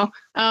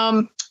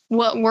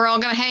 we're all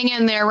going to hang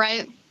in there,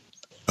 right?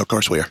 Of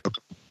course we are.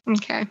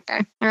 Okay.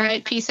 All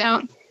right. Peace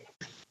out.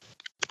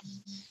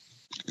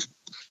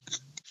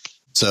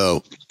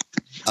 So,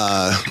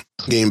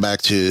 getting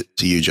back to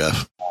you,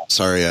 Jeff.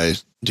 Sorry I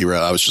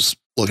derailed. I was just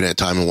looking at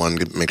time and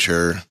wanted to make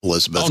sure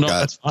Elizabeth got...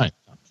 that's fine.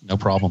 No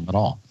problem at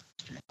all.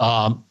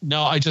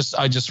 No, I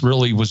just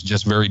really was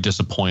just very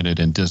disappointed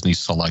in Disney's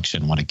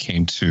selection when it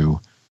came to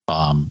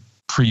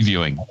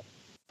previewing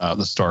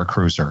the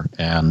Starcruiser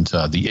and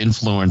the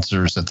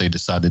influencers that they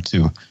decided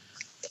to,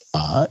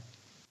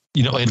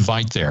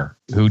 invite there,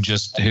 who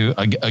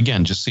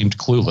again just seemed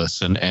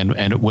clueless, and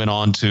it went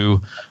on to,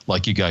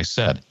 like you guys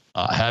said,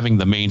 having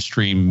the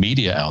mainstream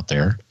media out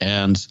there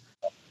and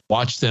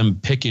watch them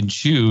pick and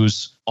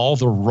choose all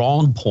the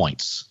wrong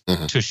points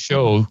to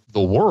show the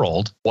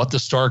world what the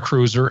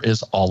Starcruiser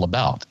is all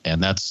about.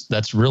 And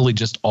that's really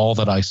just all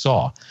that I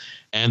saw.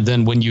 And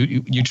then when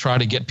you try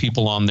to get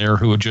people on there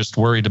who are just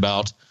worried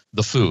about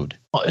the food,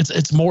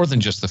 it's more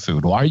than just the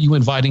food. Why are you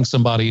inviting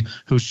somebody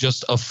who's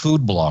just a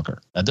food blogger?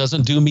 That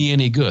doesn't do me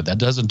any good. That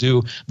doesn't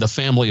do the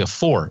family of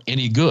four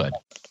any good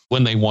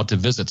when they want to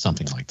visit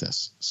something like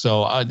this.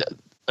 So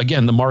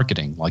again, the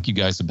marketing, like you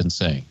guys have been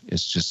saying,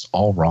 is just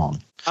all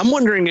wrong. I'm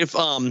wondering if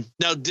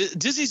now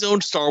Disney's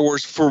owned Star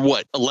Wars for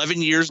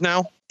 11 years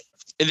now,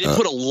 and they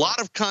put a lot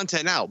of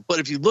content out. But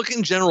if you look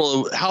in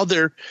general, how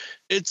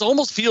it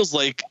almost feels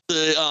like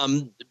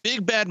the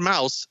big bad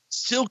mouse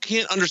still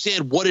can't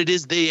understand what it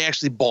is they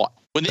actually bought.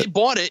 When they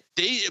bought it,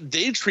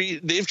 they've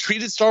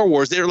treated Star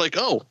Wars. They're like,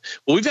 oh,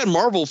 well, we've had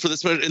Marvel for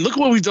this, and look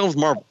what we've done with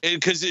Marvel.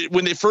 Because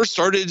when they first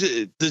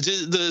started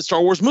the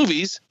Star Wars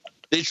movies,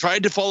 they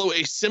tried to follow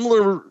a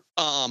similar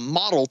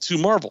model to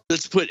Marvel.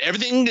 Let's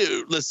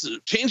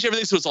change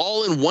everything so it's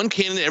all in one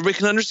canon. Everybody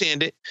can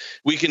understand it.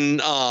 We can,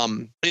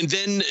 and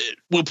then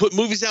we'll put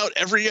movies out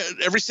every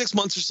 6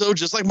 months or so,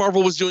 just like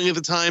Marvel was doing at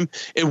the time,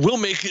 and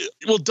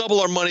we'll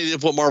double our money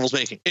of what Marvel's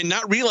making. And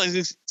not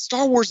realizing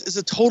Star Wars is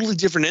a totally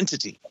different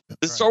entity.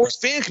 The Star Wars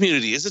fan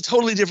community is a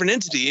totally different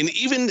entity. And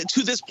even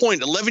to this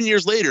point, 11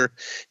 years later,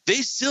 they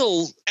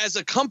still, as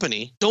a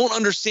company, don't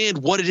understand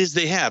what it is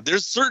they have.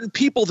 There's certain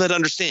people that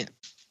understand.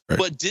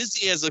 But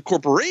Disney as a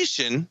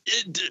corporation,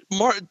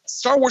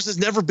 Star Wars has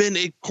never been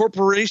a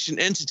corporation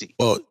entity.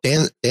 Well,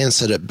 Dan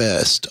said it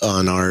best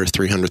on our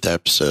 300th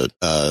episode,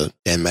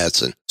 Dan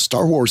Madsen.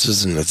 Star Wars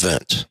is an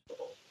event,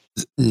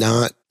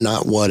 not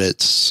what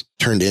it's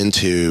turned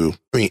into.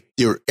 I mean,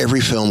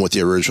 every film with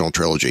the original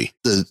trilogy,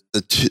 the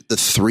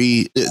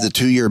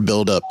 2-year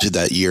build up to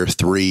that year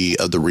 3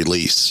 of the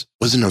release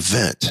was an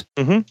event.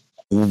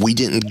 Mm-hmm. We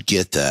didn't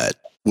get that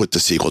with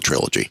the sequel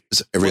trilogy.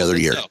 It's every other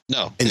year.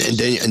 No. And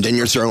then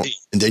you're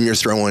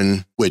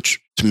throwing, which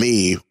to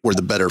me were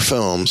the better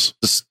films,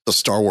 the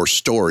Star Wars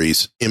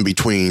stories in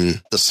between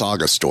the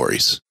saga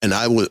stories. And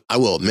I will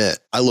admit,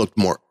 I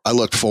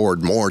looked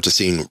forward more to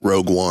seeing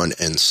Rogue One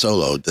and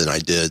Solo than I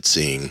did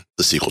seeing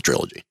the sequel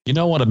trilogy. You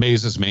know what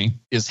amazes me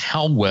is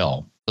how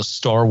well the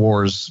Star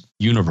Wars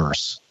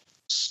universe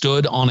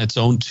stood on its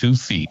own 2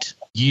 feet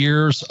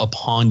years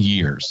upon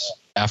years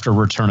after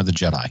Return of the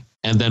Jedi.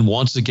 And then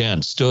once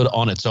again stood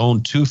on its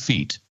own 2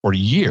 feet for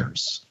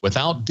years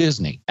without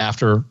Disney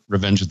after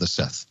Revenge of the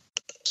Sith.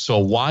 So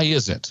why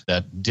is it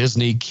that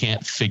Disney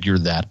can't figure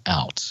that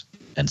out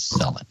and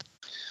sell it?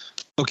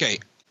 Okay,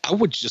 I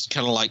would just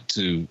kind of like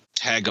to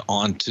tag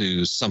on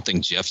to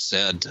something Jeff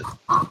said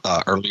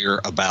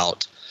earlier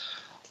about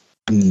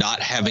not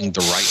having the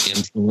right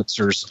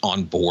influencers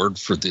on board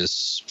for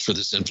this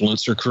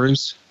influencer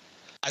cruise.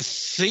 I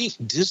think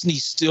Disney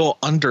still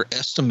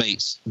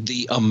underestimates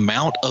the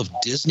amount of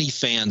Disney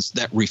fans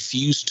that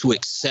refuse to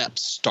accept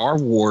Star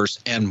Wars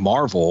and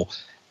Marvel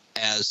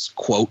as,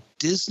 quote,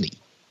 Disney.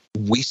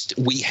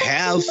 We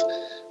have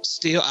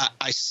still,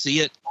 I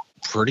see it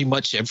pretty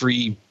much at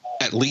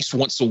least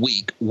once a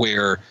week,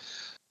 where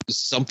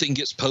something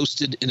gets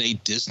posted in a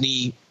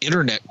Disney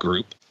internet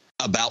group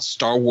about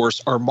Star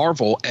Wars or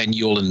Marvel, and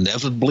you'll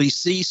inevitably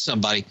see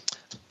somebody,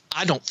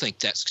 I don't think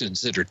that's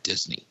considered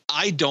Disney.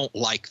 I don't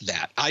like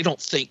that. I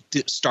don't think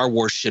Star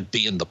Wars should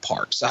be in the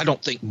parks. I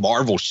don't think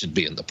Marvel should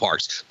be in the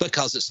parks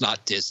because it's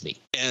not Disney.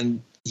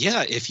 And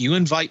yeah, if you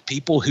invite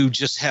people who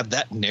just have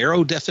that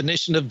narrow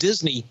definition of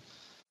Disney,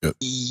 yep,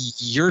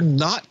 you're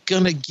not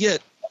going to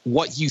get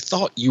what you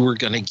thought you were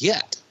going to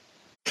get.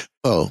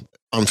 Oh,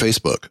 on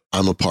Facebook,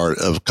 I'm a part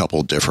of a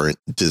couple different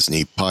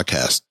Disney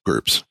podcast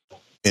groups.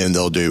 and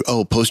they'll do,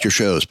 post your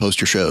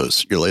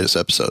shows, your latest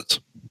episodes.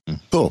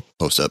 Cool.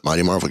 Post up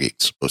Mighty Marvel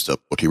Geeks, post up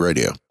Wookiee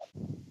Radio.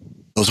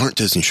 Those aren't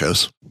Disney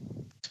shows.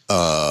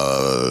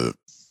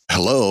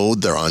 Hello,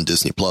 they're on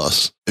Disney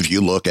Plus. If you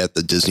look at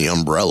the Disney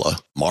umbrella,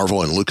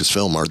 Marvel and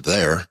Lucasfilm are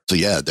there. So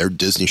yeah, they're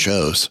Disney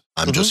shows.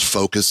 I'm just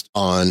focused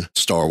on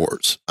Star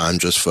Wars. I'm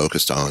just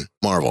focused on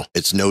Marvel.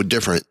 It's no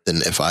different than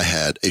if I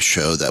had a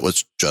show that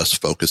was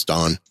just focused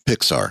on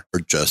Pixar or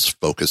just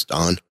focused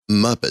on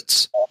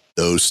Muppets.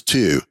 Those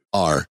two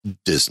are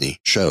Disney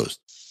shows,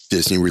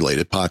 Disney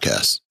related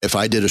podcasts. If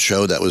I did a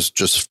show that was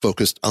just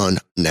focused on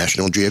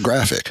National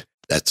Geographic,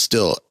 that's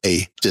still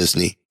a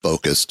Disney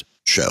focused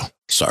show.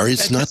 Sorry,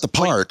 it's not the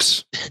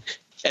parks.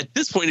 At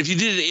this point, if you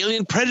did an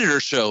Alien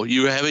Predator show,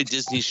 you would have a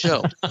Disney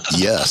show.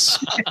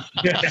 Yes.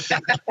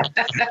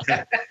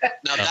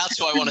 Now that's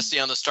who I want to see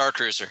on the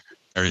Starcruiser.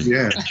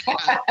 Yeah.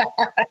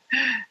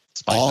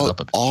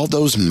 All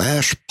those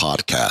MASH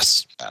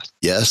podcasts.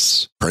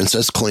 Yes,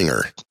 Princess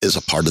Klinger is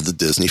a part of the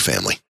Disney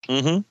family.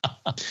 Well,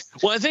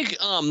 I think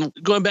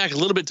going back a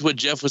little bit to what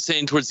Jeff was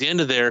saying towards the end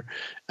of there,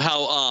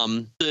 how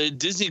the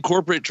Disney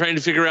corporate trying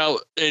to figure out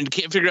and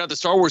can't figure out that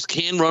Star Wars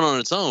can run on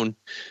its own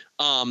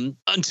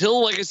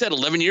until, like I said,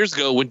 11 years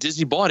ago when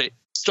Disney bought it.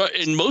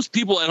 And most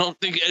people, I don't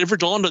think it ever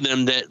dawned on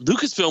them that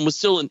Lucasfilm was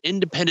still an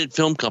independent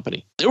film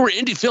company. They were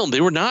indie film.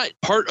 They were not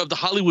part of the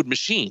Hollywood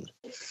machine,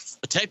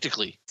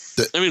 technically.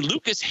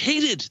 Lucas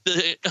hated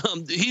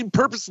he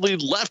purposely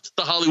left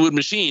the Hollywood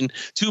machine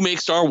to make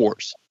Star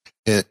Wars.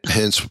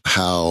 Hence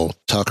how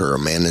Tucker, A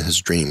Man in His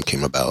Dream,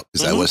 came about,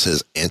 because that was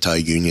his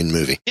anti-union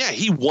movie. Yeah,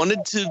 he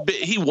wanted to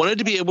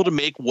be able to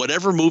make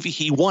whatever movie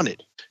he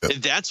wanted. Yep.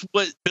 And that's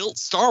what built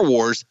Star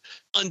Wars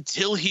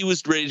until he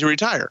was ready to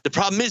retire. The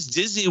problem is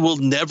Disney will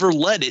never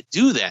let it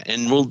do that,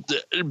 and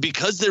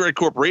because they're a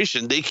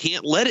corporation, they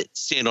can't let it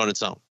stand on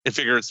its own and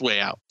figure its way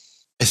out.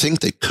 I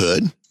think they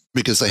could,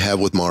 because they have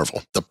with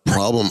Marvel. The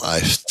problem, I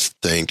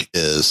think,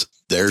 is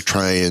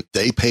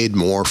they paid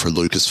more for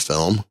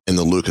Lucasfilm in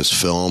the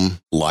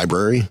Lucasfilm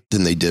library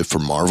than they did for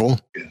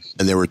Marvel. Yes.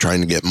 And they were trying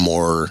to get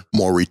more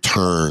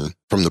return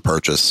from the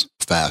purchase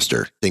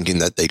faster, thinking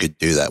that they could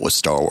do that with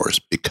Star Wars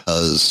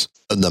because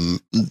of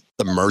the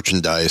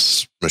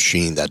merchandise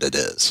machine that it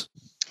is.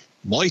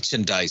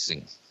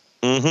 Merchandising.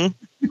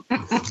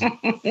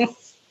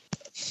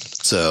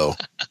 So,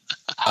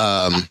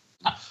 I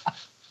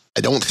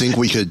don't think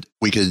we could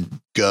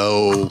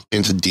go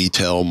into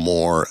detail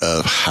more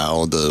of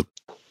how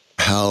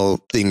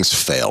things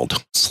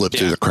failed, slipped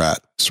through the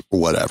cracks, or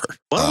whatever.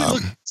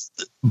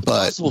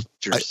 But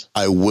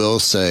I will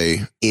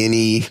say,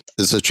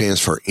 there's a chance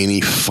for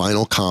any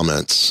final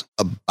comments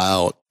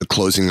about the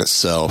closing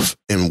itself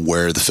and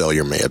where the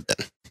failure may have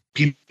been.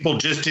 People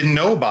just didn't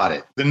know about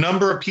it. The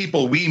number of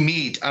people we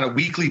meet on a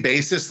weekly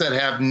basis that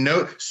have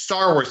no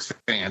Star Wars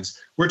fans,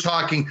 we're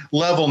talking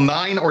level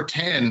 9 or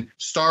 10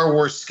 Star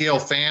Wars scale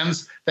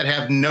fans that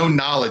have no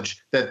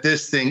knowledge that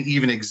this thing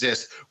even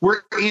exists. We're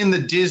in the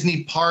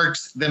Disney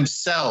parks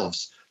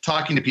themselves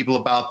talking to people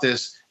about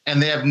this, and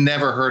they have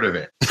never heard of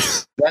it.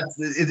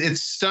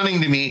 It's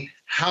stunning to me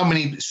how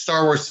many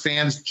Star Wars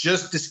fans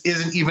this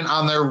isn't even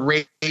on their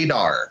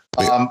radar.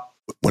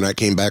 When I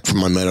came back from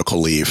my medical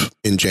leave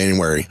in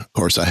January, of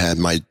course, I had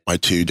my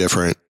two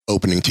different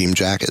opening team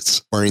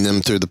jackets, wearing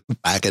them through the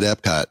back at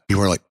Epcot.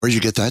 People were like, "Where'd you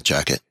get that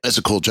jacket?" That's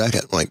a cool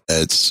jacket. I'm like,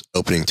 it's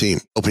opening team.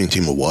 Opening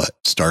team of what?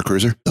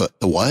 Starcruiser?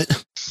 The what?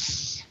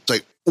 It's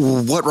like,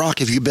 what rock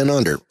have you been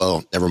under?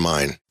 Oh, never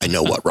mind. I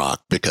know what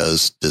rock,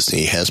 because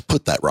Disney has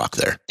put that rock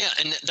there. Yeah,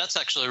 and that's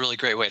actually a really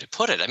great way to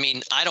put it. I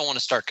mean, I don't want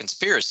to start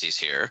conspiracies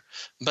here,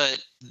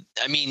 but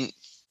I mean,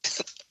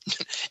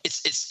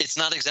 it's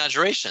not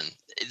exaggeration.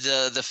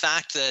 The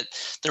fact that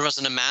there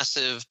wasn't a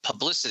massive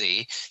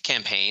publicity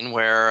campaign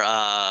where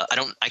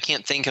I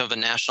can't think of a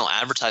national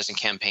advertising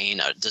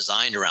campaign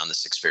designed around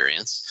this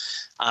experience.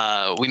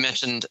 We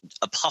mentioned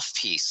a puff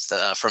piece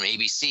from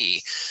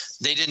ABC.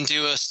 They didn't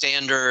do a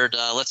standard,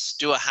 let's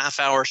do a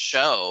half-hour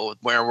show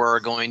where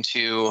we're going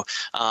to,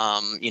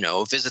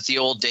 visit the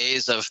old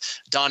days of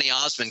Donny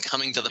Osmond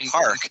coming to the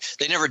park.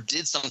 They never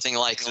did something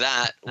like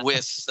that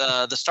with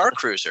the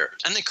Starcruiser,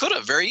 and they could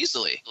have very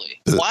easily.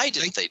 Why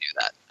didn't they do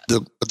that?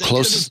 The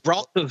closest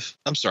brought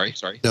I'm sorry.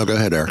 No, go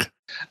ahead, Eric.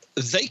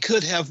 They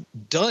could have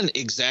done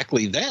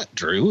exactly that,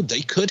 Drew.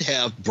 They could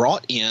have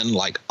brought in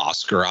like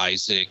Oscar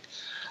Isaac,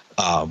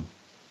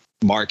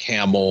 Mark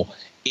Hamill,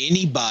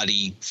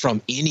 anybody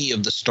from any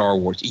of the Star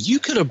Wars. You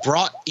could have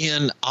brought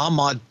in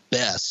Ahmad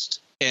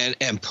Best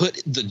and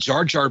put the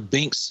Jar Jar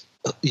Binks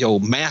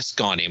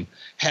mask on him,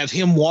 have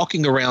him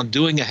walking around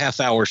doing a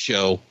half-hour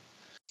show,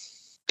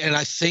 and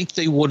I think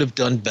they would have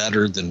done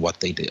better than what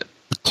they did.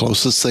 The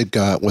closest they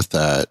got with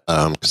that,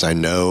 because I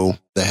know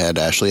they had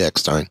Ashley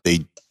Eckstein. They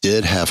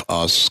did have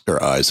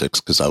Oscar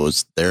Isaacs, because I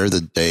was there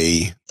the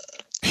day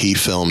he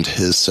filmed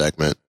his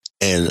segment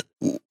and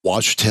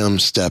watched him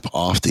step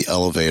off the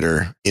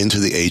elevator into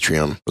the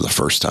atrium for the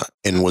first time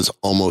and was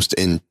almost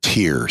in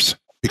tears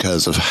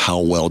because of how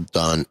well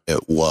done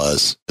it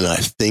was. And I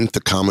think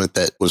the comment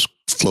that was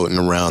floating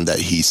around that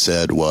he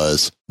said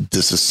was,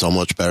 this is so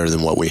much better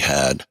than what we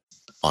had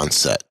on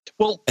set.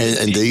 Well,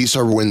 and these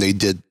are when they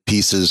did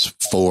pieces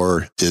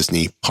for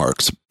Disney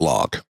Parks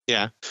blog.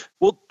 Yeah.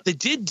 Well, they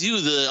did do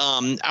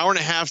the hour and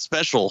a half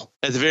special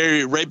at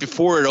the right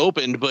before it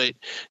opened, but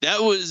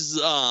that was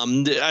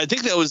I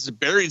think that was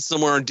buried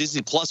somewhere on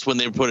Disney Plus when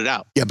they put it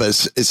out. Yeah,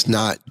 but it's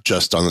not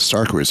just on the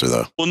Starcruiser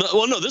though.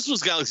 Well, no, this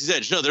was Galaxy's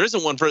Edge. No, there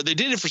isn't one for. They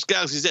did it for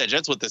Galaxy's Edge.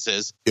 That's what this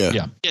is.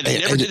 Yeah. They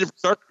never did it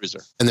for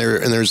Starcruiser. And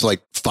there's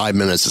like 5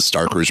 minutes of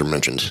Starcruiser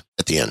mentioned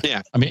at the end.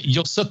 Yeah. I mean,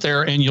 you'll sit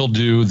there and you'll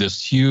do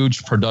this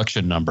huge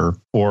production number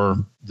for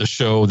the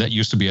show that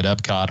used to be at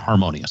Epcot,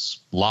 Harmonious.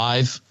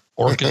 Live,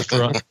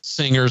 orchestra,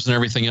 singers, and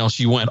everything else.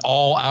 You went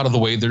all out of the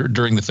way there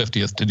during the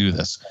 50th to do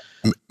this.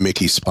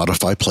 Mickey's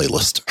Spotify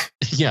playlist.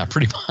 Yeah,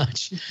 pretty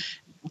much.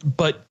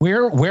 But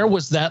where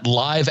was that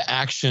live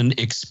action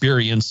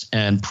experience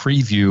and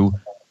preview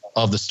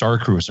of the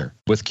Starcruiser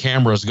with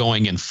cameras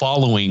going and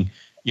following,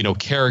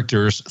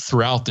 characters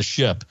throughout the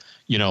ship?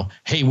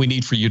 Hey, we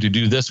need for you to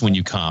do this when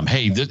you come.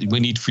 Hey, we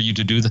need for you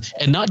to do that.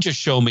 And not just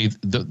show me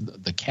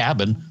the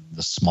cabin,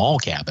 the small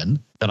cabin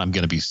that I'm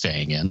going to be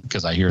staying in,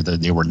 because I hear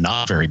that they were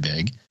not very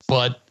big.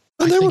 But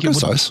I think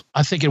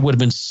it would have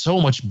been so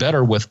much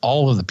better with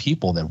all of the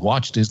people that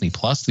watch Disney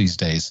Plus these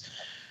days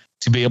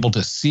to be able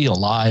to see a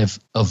live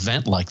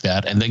event like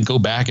that and then go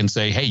back and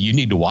say, hey, you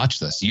need to watch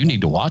this. You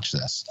need to watch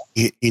this.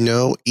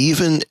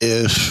 Even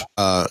if,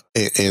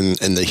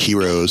 and the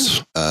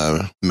heroes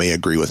may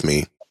agree with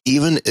me,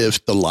 even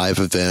if the live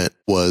event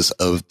was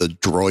of the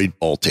droid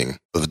bolting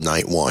of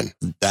night one,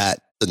 the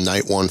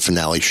night one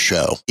finale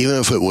show, even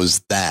if it was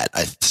that,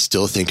 I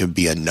still think it'd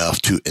be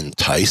enough to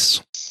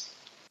entice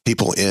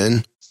people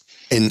in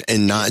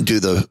and not do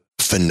the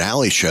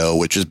finale show,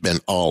 which has been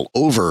all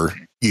over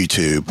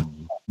YouTube.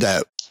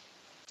 That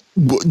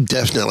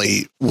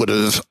definitely would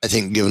have, I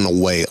think, given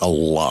away a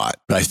lot.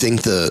 But I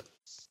think the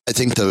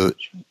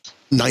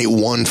night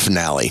one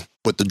finale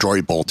with the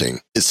droid bolting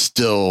is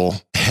still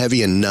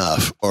heavy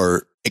enough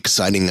or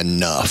exciting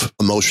enough,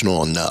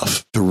 emotional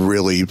enough to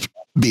really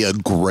be a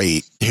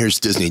great, here's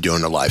Disney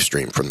doing a live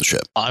stream from the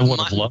ship. I would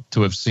have loved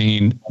to have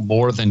seen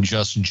more than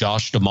just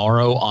Josh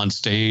D'Amaro on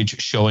stage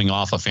showing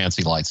off a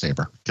fancy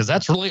lightsaber, because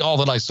that's really all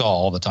that I saw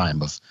all the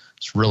time of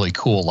this really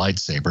cool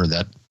lightsaber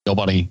that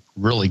nobody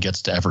really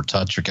gets to ever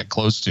touch or get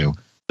close to.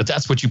 But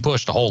that's what you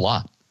pushed a whole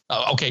lot.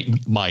 Okay,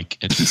 Mike.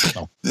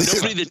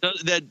 Nobody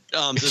that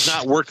does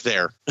not work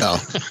there. No.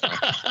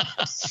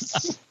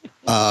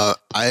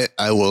 I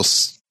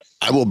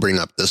will bring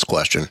up this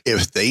question.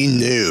 If they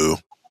knew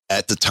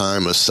at the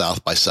time of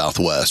South by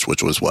Southwest,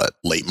 which was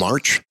late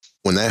March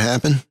when that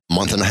happened, a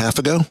month and a half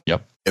ago?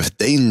 Yep. If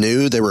they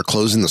knew they were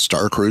closing the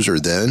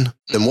Starcruiser then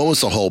what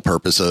was the whole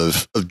purpose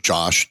of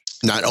Josh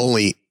not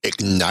only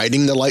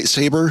igniting the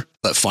lightsaber,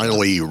 but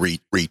finally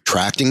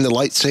retracting the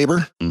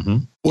lightsaber? Mm-hmm.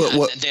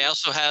 And they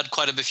also had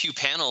quite a few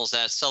panels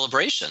at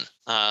Celebration.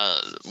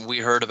 We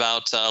heard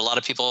about a lot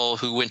of people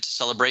who went to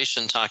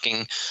Celebration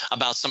talking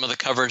about some of the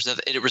coverage that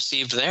it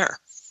received there.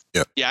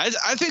 Yeah,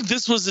 I think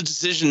this was a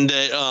decision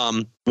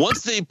that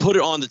once they put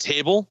it on the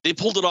table, they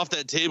pulled it off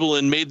that table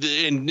and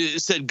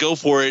said go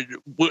for it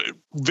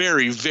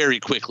very, very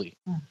quickly.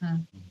 Mm-hmm.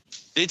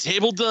 They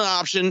tabled the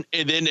option,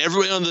 and then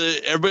everybody on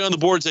the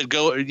board said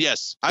go.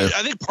 Yes,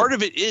 I think part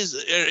of it is,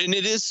 and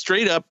it is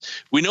straight up.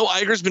 We know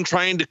Iger's been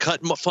trying to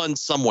cut funds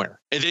somewhere,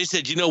 and they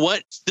said, you know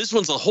what, this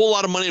one's a whole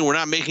lot of money, and we're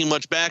not making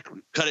much back.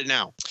 Cut it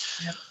now.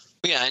 Yep.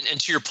 Yeah, and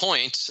to your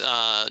point,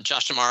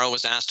 Josh D'Amaro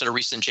was asked at a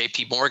recent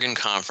J.P. Morgan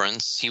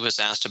conference. He was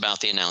asked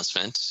about the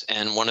announcement,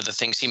 and one of the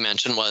things he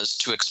mentioned was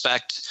to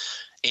expect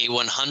a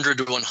 $100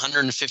 to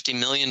 $150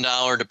 million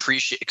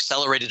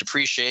accelerated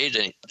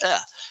depreciation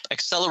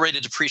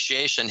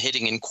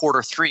hitting in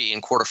Q3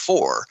 and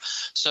Q4.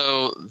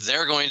 So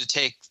they're going to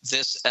take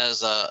this as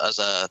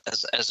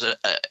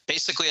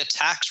basically a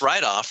tax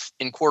write-off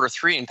in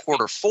Q3 and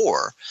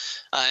Q4.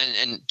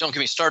 And don't get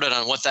me started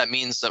on what that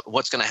means,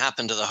 what's going to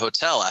happen to the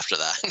hotel after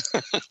that.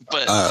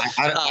 But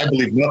I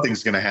believe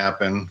nothing's going to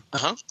happen.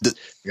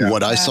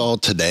 What I saw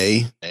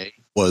today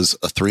was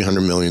a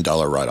 $300 million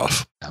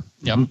write-off.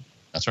 Yep.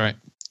 That's right.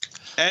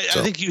 I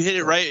think you hit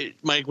it right,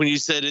 Mike, when you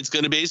said it's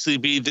going to basically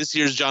be this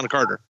year's John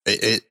Carter.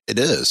 It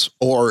is,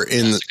 or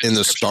in the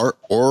Star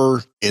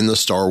Wars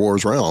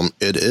realm,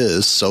 it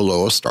is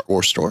Solo, a Star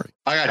Wars story.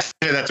 I got to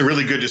say that's a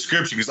really good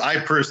description, because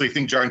I personally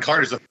think John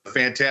Carter's a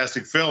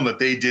fantastic film that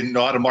they didn't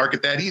know how to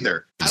market that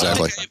either. Exactly. I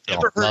don't think I've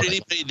ever heard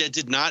anybody that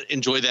did not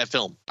enjoy that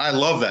film. I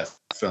love that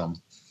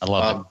film. I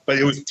love it. But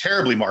it was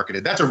terribly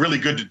marketed. That's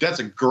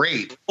a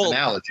great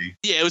analogy.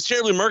 Yeah, it was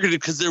terribly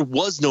marketed because there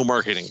was no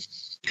marketing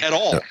at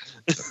all.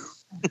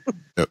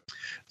 Yep.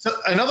 So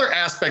another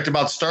aspect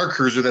about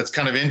Starcruiser that's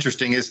kind of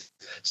interesting is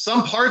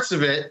some parts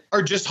of it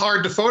are just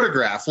hard to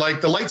photograph.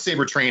 Like the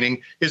lightsaber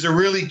training is a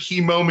really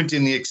key moment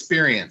in the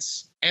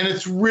experience. And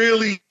it's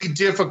really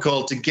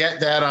difficult to get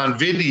that on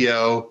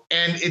video.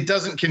 And it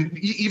doesn't,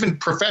 even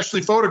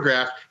professionally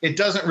photographed, it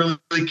doesn't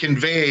really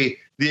convey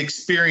the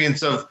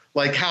experience of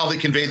like how they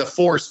convey the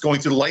force going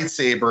through the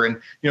lightsaber, and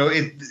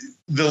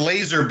the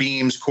laser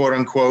beams, quote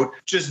unquote,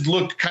 just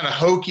looked kind of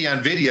hokey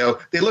on video.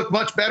 They look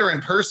much better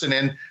in person.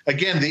 And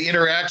again, the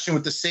interaction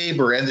with the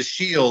saber and the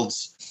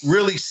shields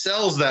really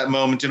sells that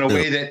moment in a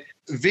way that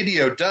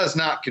video does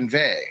not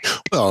convey.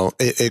 Well,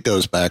 it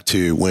goes back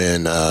to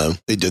when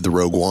they did the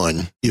Rogue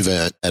One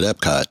event at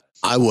Epcot.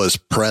 I was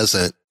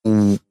present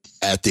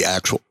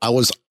I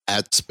was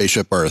at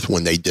Spaceship Earth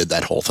when they did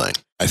that whole thing.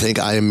 I think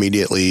I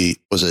immediately,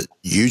 was it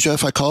you,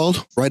 Jeff, I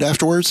called right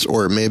afterwards?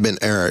 Or it may have been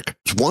Eric.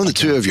 It was one of the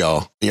two of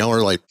y'all. And y'all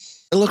were like,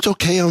 it looked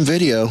okay on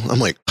video. I'm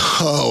like,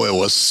 oh, it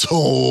was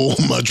so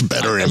much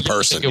better in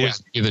person. It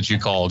was you that you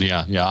called.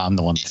 Yeah, I'm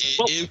the one.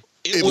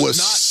 It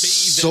was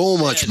so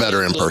much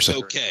better in person.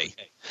 Okay.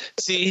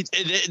 See,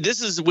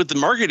 this is with the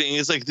marketing.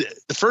 It's like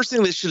the first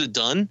thing they should have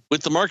done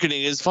with the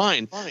marketing is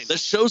fine.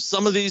 Let's show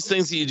some of these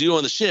things that you do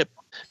on the ship.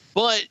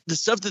 But the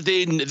stuff that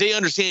they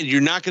understand you're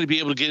not going to be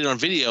able to get it on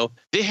video.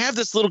 They have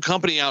this little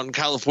company out in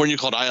California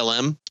called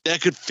ILM that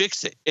could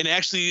fix it and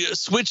actually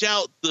switch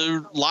out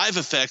the live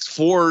effects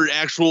for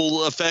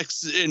actual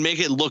effects and make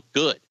it look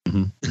good.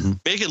 Mm-hmm.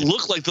 Make it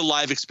look like the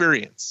live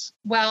experience.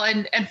 Well,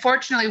 and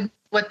fortunately,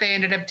 what they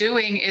ended up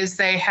doing is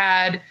they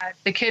had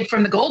the kid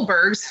from the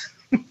Goldbergs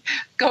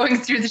going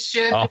through the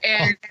ship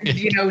and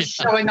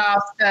showing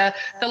off the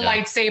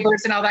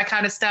lightsabers and all that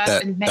kind of stuff.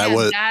 And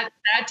man, that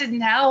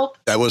didn't help.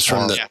 That was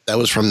from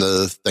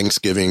the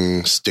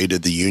Thanksgiving State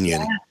of the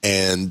Union,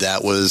 and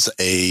that was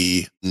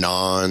a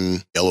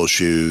non-Yellow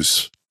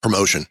Shoes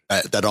promotion.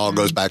 That all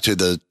goes back to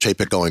the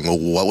Chapek going, well,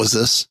 what was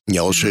this? And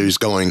Yellow Shoes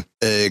going,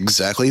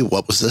 exactly,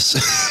 what was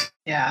this?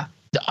 Yeah.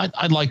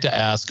 I'd like to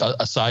ask,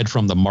 aside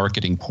from the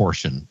marketing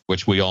portion,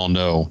 which we all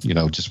know,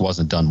 just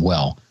wasn't done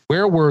well,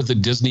 where were the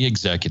Disney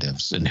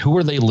executives and who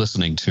were they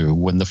listening to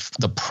when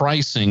the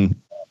pricing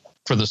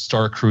for the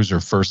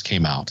Starcruiser first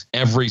came out?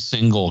 Every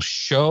single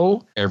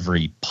show,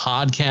 every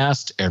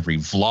podcast, every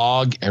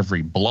vlog,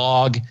 every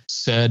blog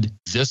said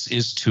this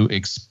is too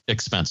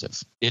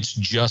expensive. It's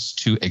just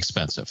too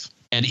expensive.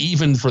 And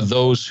even for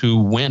those who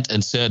went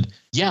and said,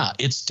 yeah,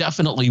 it's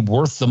definitely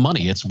worth the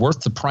money. It's worth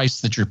the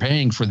price that you're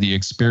paying for the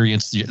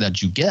experience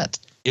that you get.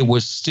 It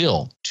was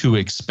still too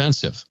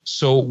expensive.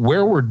 So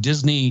where were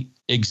Disney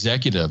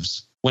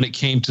executives when it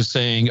came to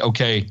saying,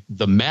 okay,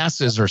 the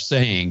masses are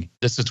saying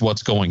this is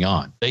what's going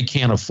on. They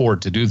can't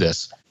afford to do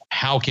this.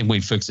 How can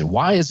we fix it?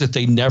 Why is it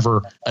they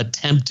never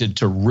attempted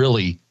to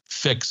really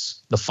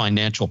fix the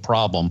financial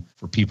problem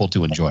for people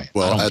to enjoy it?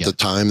 Well, at the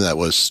time, that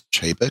was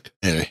Chapek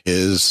and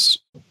his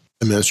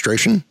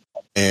administration,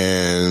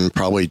 and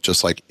probably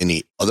just like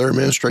any other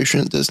administration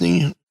at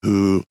Disney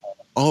who,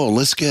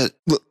 let's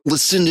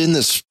send in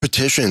this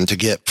petition to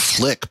get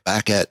Flick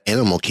back at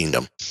Animal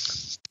Kingdom.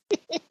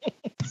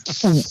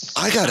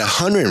 I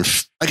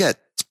got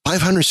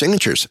 500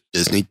 signatures.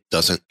 Disney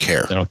doesn't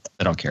care. They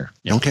don't care.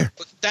 They don't care.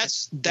 But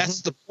that's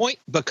the point,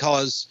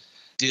 because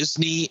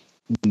Disney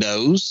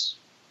knows,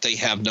 they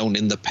have known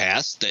in the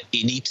past, that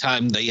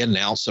anytime they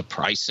announce a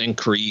price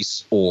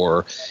increase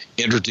or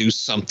introduce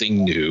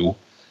something new,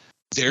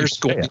 there's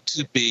going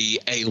to be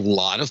a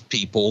lot of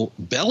people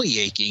belly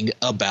aching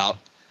about,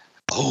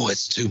 oh,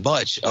 it's too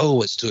much.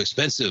 Oh, it's too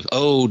expensive.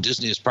 Oh,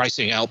 Disney is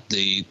pricing out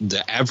the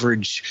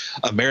average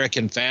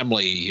American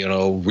family.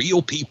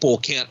 Real people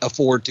can't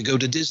afford to go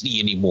to Disney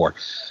anymore.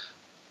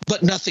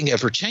 But nothing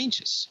ever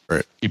changes.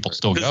 Right. People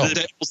still go.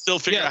 People still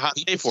figure out how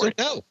to pay for it.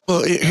 Go.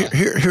 Well,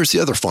 here's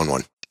the other fun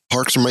one.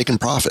 Parks are making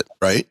profit,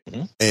 right?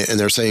 Mm-hmm. And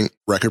they're saying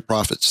record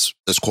profits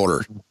this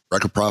quarter.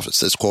 Record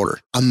profits this quarter.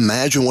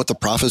 Imagine what the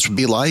profits would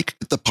be like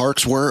if the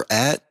parks were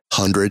at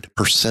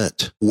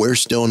 100%. We're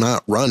still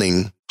not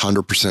running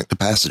 100%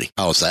 capacity.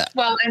 How's that?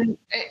 Well,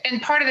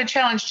 and part of the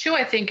challenge too,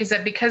 I think, is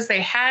that because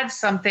they had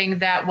something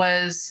that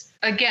was,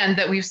 again,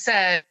 that we've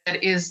said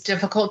is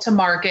difficult to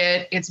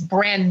market, it's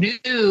brand new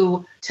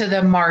to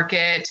the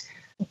market.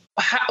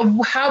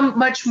 How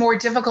much more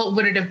difficult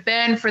would it have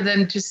been for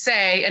them to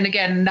say, and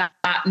again, not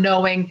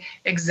knowing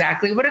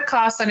exactly what it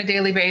costs on a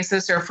daily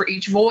basis or for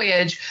each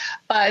voyage,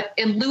 but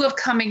in lieu of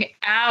coming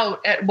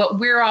out at what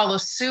we're all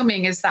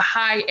assuming is the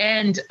high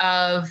end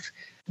of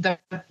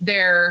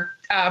their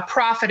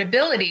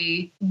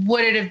profitability,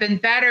 would it have been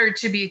better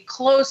to be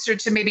closer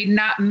to maybe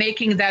not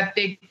making that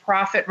big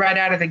profit right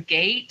out of the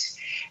gate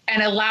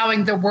and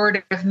allowing the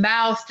word of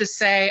mouth to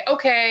say,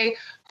 okay,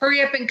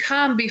 hurry up and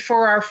come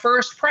before our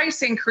first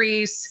price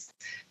increase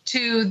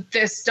to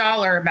this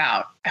dollar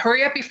amount.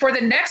 Hurry up before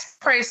the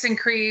next price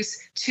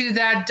increase to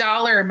that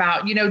dollar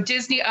amount.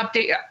 Disney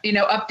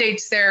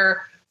updates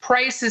their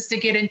prices to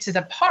get into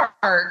the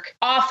park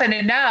often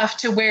enough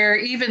to where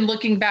even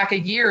looking back a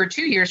year or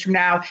 2 years from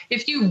now,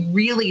 if you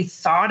really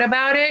thought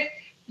about it,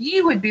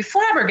 you would be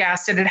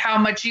flabbergasted at how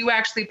much you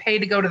actually pay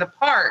to go to the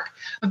park,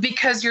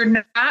 because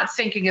you're not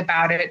thinking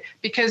about it,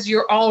 because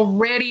you're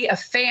already a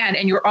fan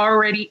and you're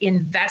already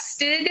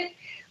invested.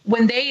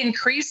 When they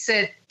increase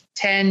it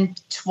 10,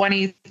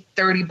 20,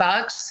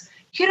 $30,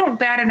 you don't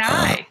bat an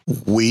eye.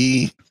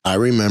 I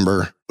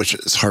remember, which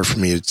is hard for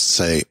me to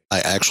say,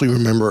 I actually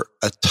remember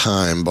a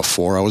time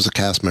before I was a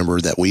cast member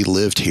that we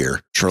lived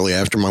here, shortly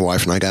after my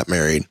wife and I got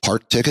married.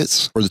 Park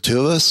tickets for the two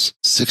of us,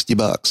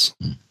 $60.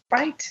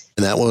 Right.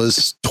 And that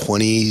was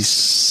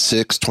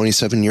 26,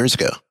 27 years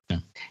ago.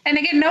 And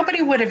again,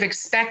 nobody would have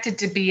expected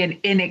to be an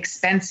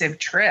inexpensive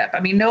trip. I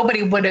mean,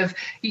 nobody would have,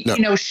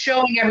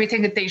 showing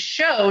everything that they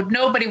showed,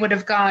 nobody would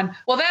have gone,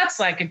 well, that's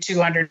like a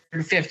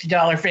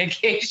 $250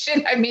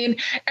 vacation. I mean,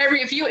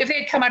 if they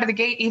had come out of the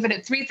gate even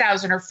at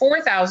 $3,000 or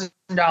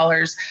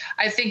 $4,000,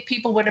 I think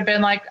people would have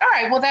been like, all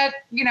right, well, that,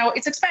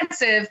 it's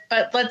expensive,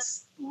 but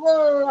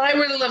I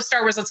really love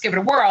Star Wars. Let's give it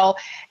a whirl.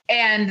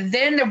 And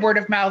then the word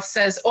of mouth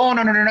says, oh,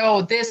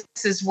 no, this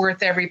is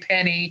worth every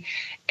penny.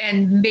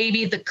 And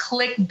maybe the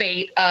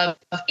clickbait of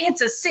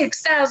it's a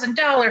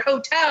 $6,000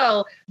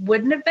 hotel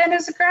wouldn't have been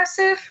as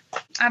aggressive.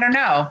 I don't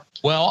know.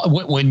 Well,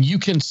 when you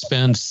can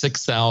spend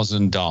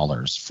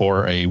 $6,000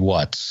 for a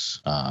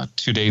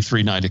 2-day,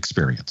 3-night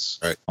experience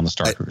on the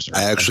Starcruiser.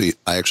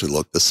 I actually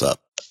looked this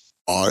up.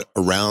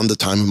 Around the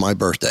time of my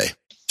birthday,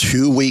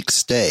 2-week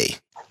stay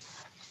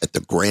at the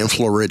Grand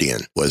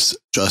Floridian was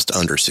just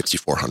under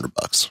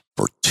 $6,400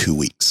 for 2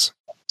 weeks.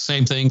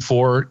 Same thing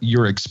for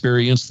your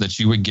experience that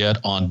you would get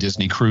on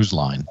Disney Cruise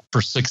Line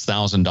for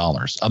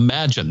 $6,000.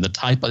 Imagine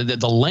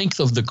the length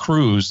of the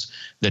cruise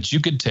that you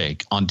could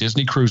take on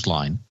Disney Cruise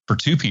Line for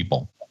 2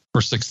 people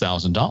for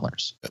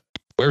 $6,000.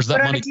 Where's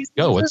that money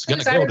go? It's going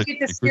to go to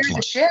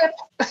the ship.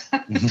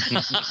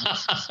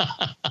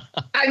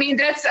 I mean,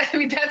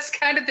 that's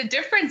kind of the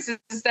difference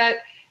is that,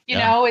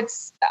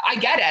 I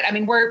get it. I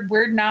mean,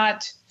 we're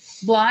not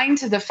blind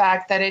to the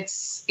fact that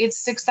it's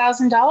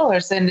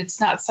 $6,000 and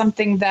it's not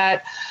something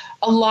that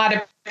a lot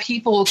of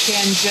people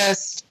can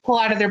just pull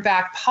out of their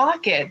back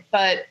pocket.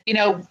 But,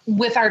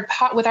 with our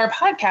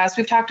podcast,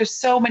 we've talked to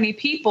so many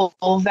people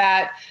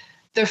that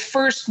the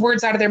first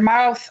words out of their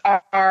mouth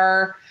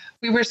are,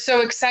 we were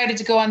so excited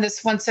to go on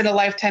this once in a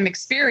lifetime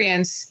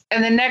experience.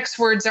 And the next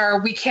words are,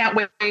 we can't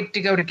wait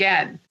to go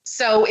again.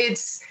 So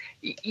it's,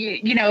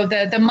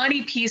 the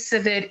money piece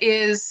of it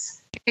is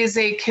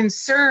a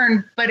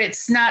concern, but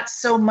it's not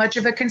so much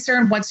of a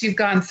concern once you've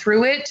gone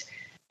through it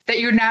that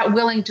you're not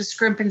willing to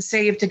scrimp and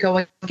save to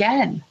go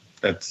again.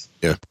 I'm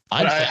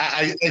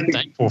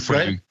thankful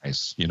for you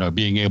guys,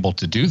 being able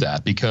to do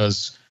that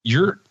because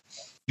you're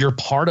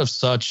part of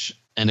such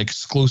an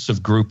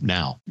exclusive group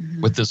now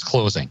with this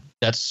closing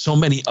that so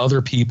many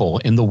other people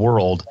in the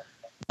world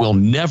will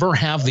never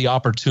have the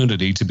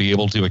opportunity to be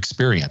able to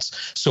experience.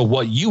 So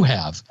what you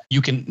have,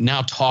 you can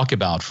now talk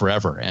about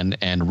forever and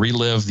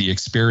relive the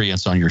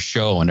experience on your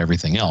show and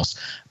everything else.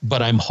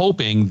 But I'm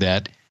hoping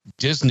that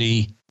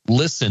Disney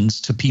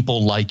listens to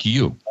people like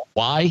you.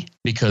 Why?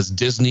 Because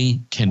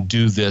Disney can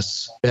do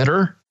this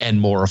better and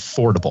more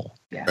affordable.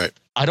 Yeah. Right.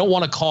 I don't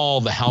want to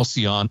call the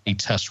Halcyon a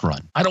test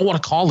run. I don't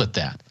want to call it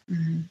that.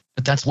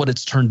 But that's what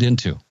it's turned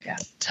into. Yeah.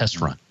 Test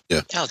run.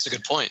 Yeah, that's a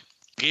good point.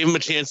 Gave them a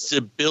chance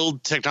to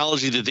build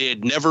technology that they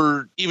had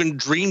never even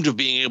dreamed of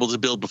being able to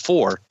build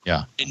before.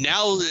 Yeah. And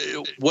now,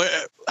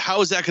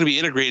 how is that going to be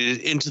integrated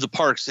into the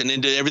parks and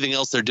into everything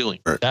else they're doing?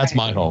 That's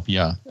my hope.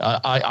 Yeah.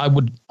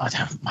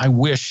 I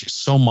wish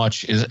so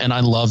much is, and I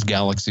love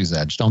Galaxy's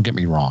Edge, don't get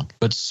me wrong,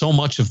 but so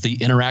much of the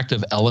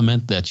interactive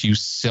element that you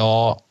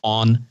saw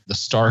on the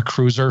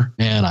Starcruiser,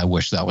 man, I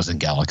wish that was in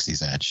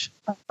Galaxy's Edge.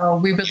 Oh,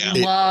 we would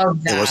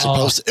love that.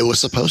 It was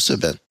supposed to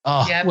have been.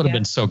 Oh, it would have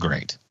been so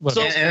great. And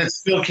it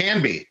still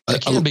can be.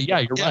 It can be. Yeah,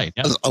 you're right.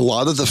 Yeah. A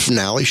lot of the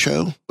finale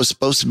show was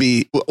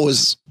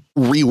was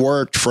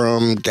reworked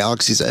from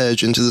Galaxy's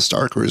Edge into the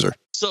Starcruiser.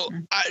 So,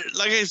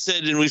 like I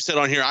said, and we've said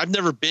on here, I've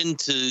never been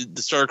to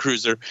the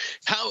Starcruiser.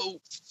 How,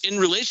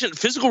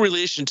 physical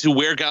relation to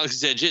where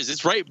Galaxy's Edge is,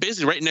 it's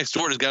basically right next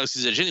door to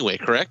Galaxy's Edge anyway,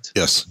 correct?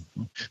 Yes.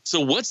 So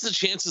what's the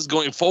chances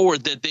going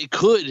forward that they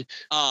could,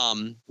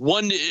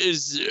 one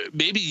is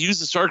maybe use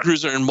the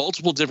Starcruiser in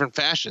multiple different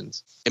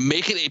fashions and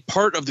make it a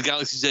part of the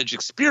Galaxy's Edge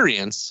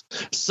experience?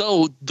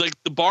 So like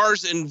the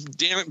bars and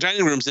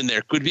dining rooms in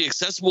there could be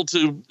accessible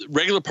to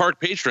regular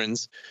park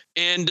patrons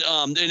and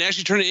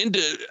actually turn it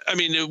into,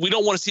 we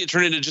don't want to see it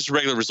turn into just a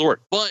regular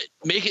resort, but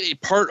make it a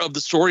part of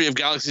the story of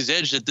Galaxy's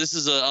Edge that this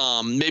is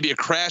maybe a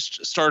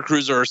crashed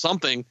Starcruiser or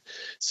something,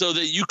 so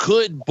that you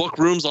could book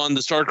rooms on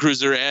the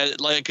Starcruiser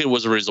like it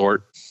was a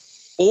resort,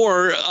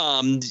 or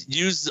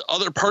use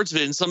other parts of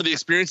it and some of the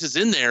experiences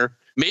in there.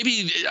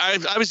 Maybe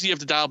obviously you have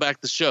to dial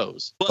back the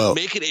shows, but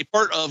make it a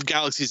part of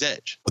Galaxy's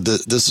Edge.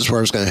 This is where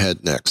I was going to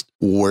head next.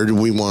 Where do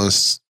we want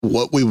to?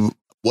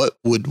 What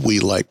would we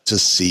like to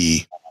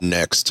see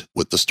next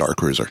with the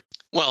Starcruiser?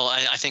 Well,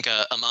 I think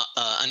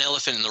an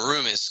elephant in the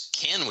room is,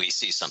 can we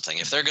see something?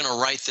 If they're going to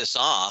write this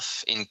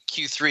off in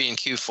Q3 and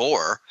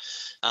Q4,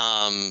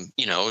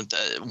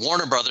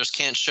 Warner Brothers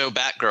can't show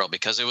Batgirl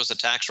because it was a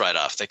tax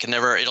write-off.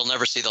 It'll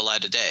never see the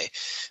light of day.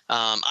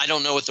 I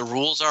don't know what the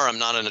rules are. I'm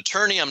not an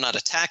attorney. I'm not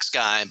a tax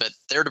guy, but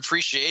they're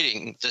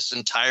depreciating this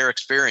entire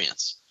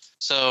experience.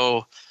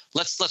 So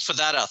let's put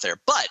that out there.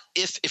 But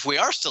if we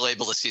are still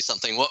able to see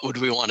something, what would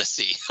we want to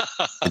see?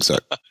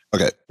 Exactly.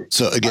 Okay.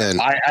 So again,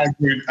 I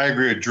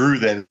agree with Drew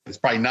that it's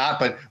probably not,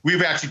 but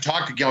we've actually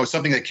talked,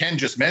 something that Ken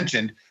just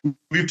mentioned,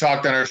 we've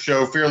talked on our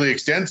show fairly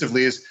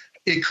extensively, is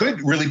it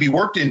could really be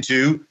worked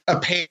into a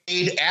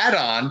paid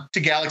add-on to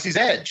Galaxy's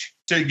Edge.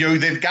 So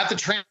they've got the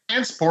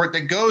transport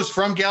that goes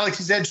from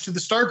Galaxy's Edge to the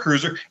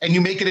Starcruiser, and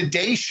you make it a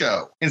day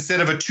show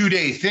instead of a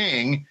 2-day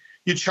thing.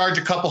 You charge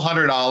a couple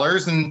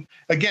 $100, and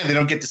again, they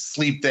don't get to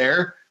sleep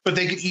there, but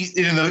they could eat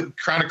in the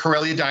Crown of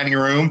Corellia dining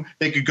room.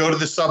 They could go to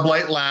the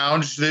Sublight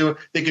Lounge.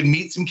 They could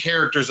meet some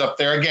characters up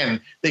there.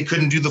 Again, they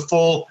couldn't do the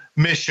full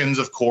missions,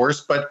 of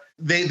course, but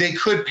they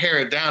could pare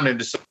it down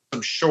into some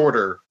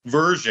shorter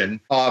version.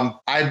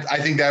 I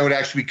think that would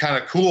actually be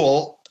kind of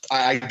cool.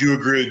 I do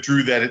agree with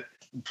Drew that it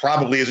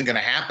probably isn't going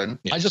to happen.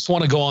 I just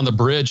want to go on the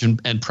bridge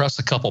and press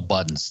a couple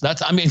buttons.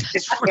 That's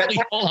really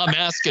all I'm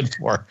asking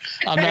for.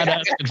 I'm not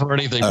asking for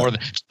anything more than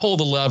just pull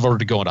the lever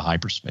to go into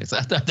hyperspace.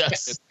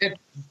 That's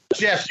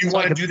Jeff, you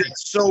want to do that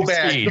so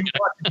bad. You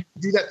want to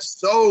do that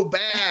so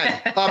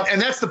bad. And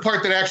that's the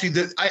part that actually,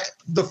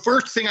 the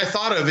first thing I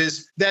thought of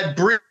is that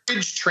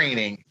bridge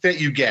training that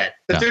you get,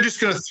 that they're just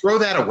going to throw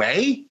that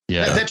away.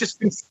 Yeah. That just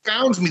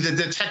confounds me, that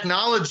the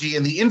technology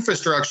and the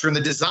infrastructure and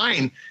the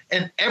design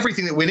and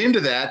everything that went into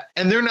that,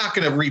 and they're not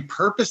going to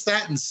repurpose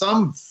that in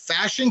some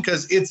fashion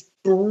because it's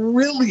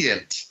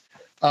brilliant.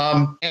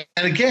 And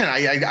again,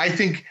 I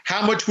think,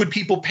 how much would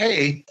people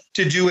pay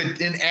to do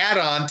an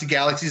add-on to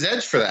Galaxy's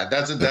Edge for that?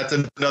 That's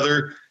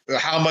another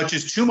how much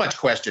is too much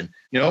question.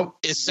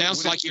 It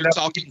sounds like you're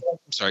talking.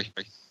 I'm sorry.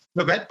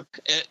 No, go ahead.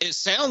 It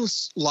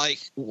sounds like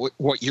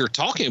what you're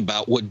talking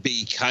about would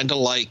be kind of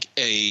like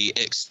a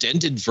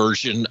extended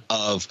version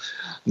of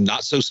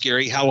Not So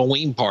Scary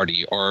Halloween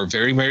Party or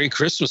Very Merry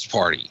Christmas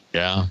Party.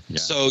 Yeah.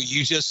 So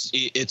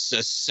it's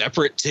a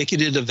separate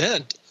ticketed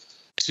event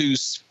to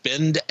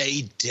spend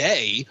a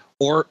day,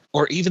 or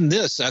even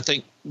this. I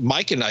think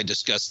Mike and I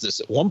discussed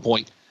this at one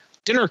point.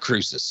 Dinner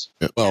cruises.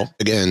 Well,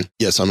 again,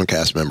 yes, I'm a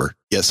cast member.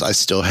 Yes, I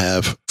still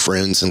have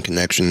friends and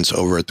connections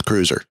over at the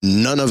cruiser.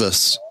 None of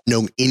us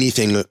know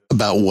anything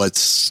about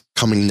what's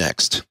coming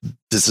next.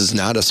 This is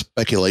not a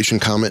speculation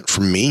comment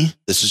from me.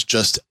 This is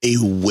just a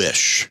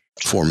wish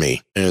for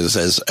me. And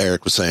as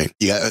Eric was saying,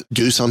 you got to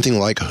do something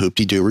like a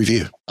Hoop-de-Doo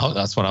review. Oh,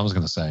 that's what I was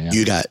going to say. Yeah.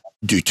 You got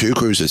do 2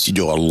 cruises. You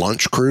do a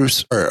lunch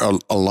cruise or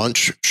a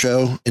lunch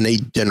show and a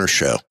dinner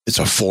show. It's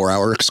a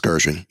 4-hour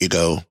excursion. You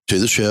go to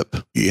the ship.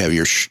 You have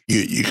you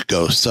could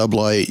go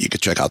sublight. You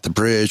could check out the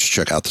bridge,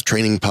 check out the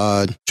training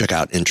pod, check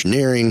out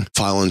engineering,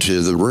 file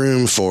into the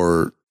room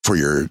for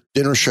your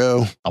dinner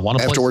show. I want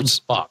to afterwards.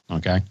 Play some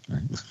okay.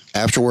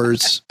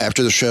 Afterwards,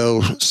 after the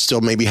show,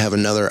 still maybe have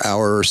another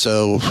hour or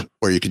so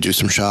where you could do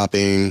some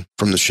shopping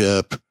from the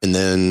ship, and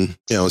then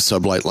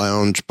sublight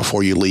lounge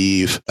before you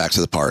leave back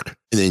to the park,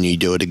 and then you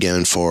do it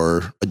again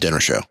for a dinner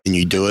show, and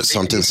you do it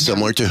something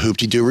similar to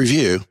Hoop-de-Doo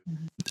review.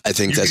 I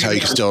think that's how you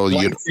can still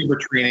lightsaber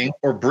training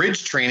or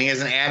bridge training as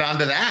an add-on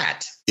to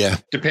that. Yeah,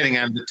 depending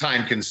on the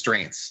time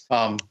constraints.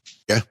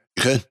 Yeah,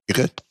 you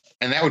could.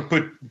 And that would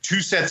put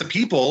 2 sets of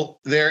people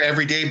there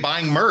every day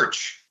buying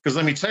merch. Because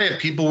let me tell you,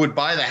 people would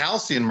buy the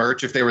Halcyon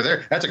merch if they were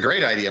there. That's a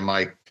great idea,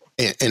 Mike.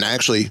 And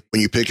actually,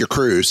 when you pick your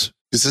cruise,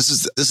 because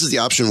this is the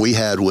option we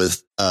had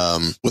with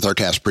our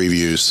cast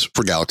previews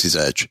for Galaxy's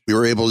Edge, we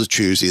were able to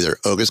choose either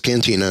Oga's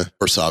Cantina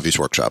or Savi's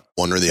Workshop,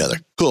 one or the other.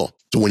 Cool.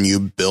 So when you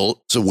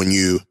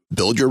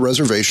build your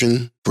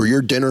reservation for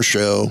your dinner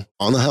show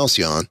on the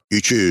Halcyon,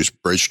 you choose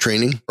bridge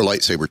training or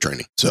lightsaber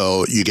training.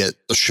 So you get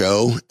a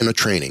show and a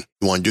training.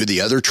 You want to do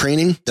the other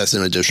training? That's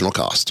an additional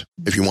cost.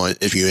 If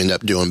you end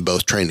up doing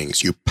both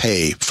trainings, you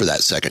pay for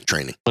that second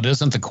training. But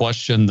isn't the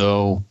question,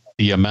 though,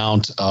 the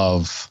amount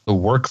of the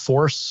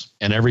workforce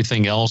and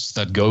everything else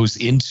that goes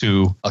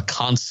into a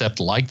concept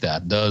like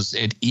that? Does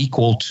it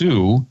equal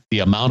to the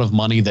amount of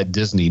money that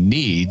Disney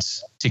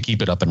needs to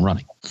keep it up and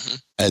running?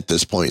 At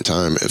this point in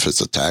time, if it's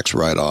a tax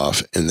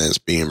write-off and then it's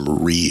being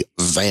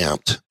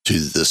revamped to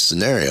this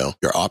scenario,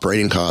 your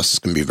operating costs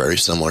can be very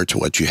similar to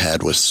what you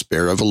had with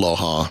Spirit of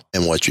Aloha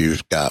and what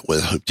you've got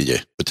with Hoop-de-Doo,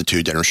 with the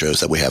 2 dinner shows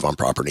that we have on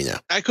property now.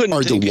 I couldn't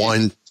or think the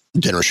one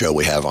dinner show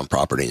we have on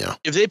property now.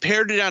 If they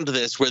pared it down to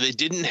this, where they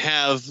didn't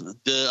have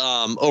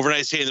the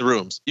overnight stay in the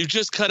rooms, you've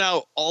just cut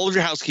out all of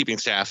your housekeeping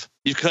staff.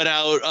 You've cut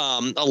out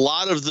a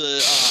lot of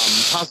the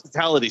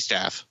hospitality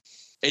staff.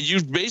 And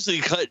you've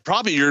basically cut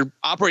probably your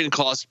operating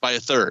costs by a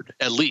third,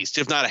 at least,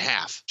 if not a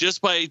half,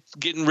 just by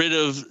getting rid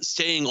of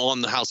staying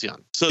on the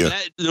Halcyon. So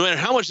that no matter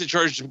how much they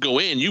charge to go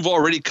in, you've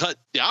already cut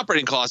the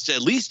operating costs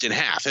at least in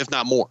half, if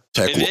not more.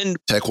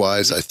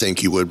 Tech-wise, I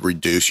think you would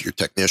reduce your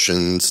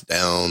technicians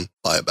down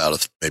by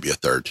about maybe a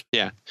third.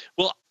 Yeah.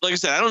 Well, like I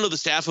said, I don't know the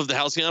staff of the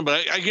Halcyon,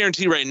 but I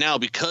guarantee right now,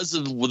 because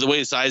of the way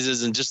the size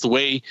is and just the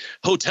way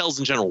hotels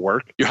in general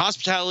work, your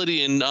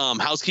hospitality and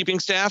housekeeping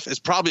staff is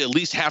probably at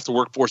least half the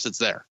workforce that's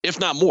there, if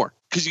not more.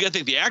 because you got to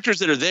think the actors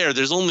that are there,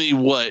 there's only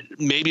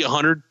maybe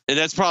 100, and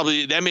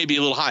that may be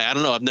a little high. I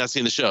don't know. I've not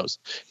seen the shows.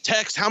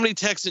 Techs, how many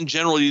techs in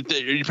general?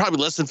 You're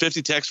probably less than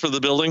 50 techs for the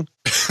building.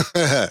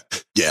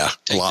 Yeah,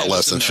 a lot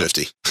less than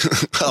 50.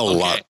 A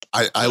lot.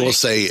 I will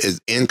say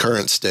in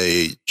current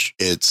stage,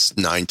 it's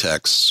 9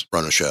 techs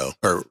run a show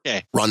or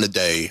run a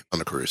day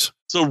on a cruise.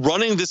 So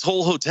running this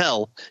whole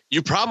hotel,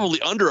 you're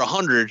probably under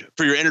 100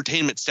 for your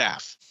entertainment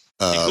staff,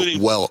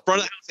 including front of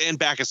the house and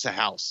back of the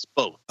house,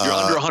 both. You're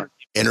under 100.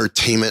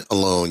 Entertainment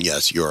alone,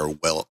 yes,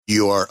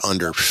 you are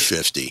under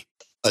 50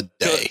 a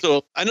day.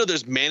 So I know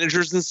there's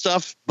managers and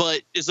stuff,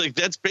 but it's like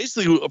that's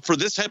basically for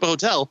this type of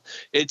hotel.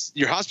 It's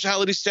your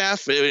hospitality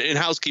staff and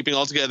housekeeping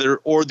all together,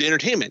 or the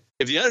entertainment.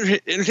 If the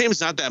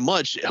entertainment's not that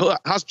much,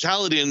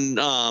 hospitality and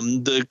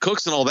the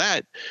cooks and all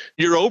that,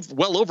 you're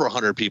well over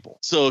 100 people.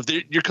 So if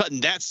you're cutting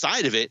that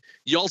side of it,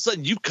 all of a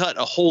sudden you cut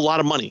a whole lot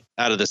of money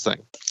out of this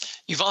thing.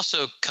 You've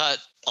also cut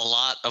a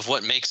lot of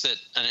what makes it,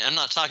 and I'm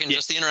not talking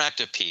just the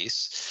interactive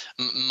piece.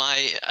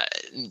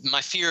 My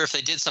fear, if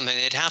they did something,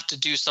 they'd have to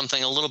do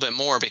something a little bit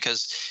more,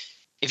 because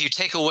if you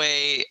take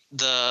away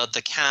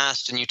the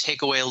cast and you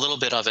take away a little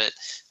bit of it,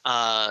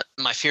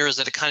 my fear is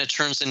that it kind of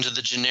turns into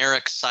the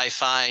generic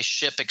sci-fi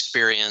ship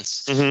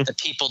experience that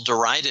people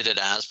derided it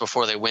as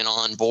before they went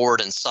on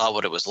board and saw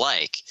what it was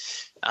like.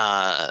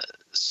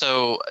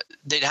 So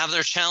they'd have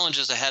their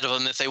challenges ahead of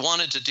them if they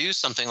wanted to do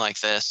something like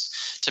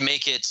this, to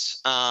make it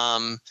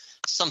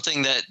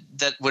something that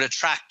would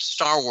attract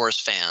Star Wars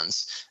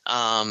fans.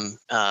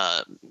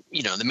 They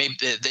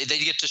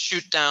get to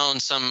shoot down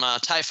some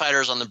TIE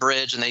fighters on the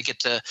bridge, and they get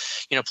to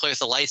play with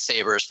the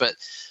lightsabers, but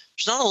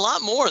there's not a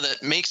lot more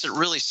that makes it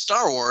really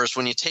Star Wars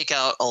when you take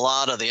out a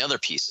lot of the other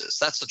pieces.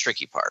 That's the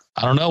tricky part.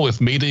 I don't know.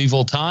 If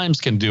Medieval Times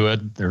can do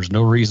it, there's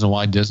no reason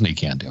why Disney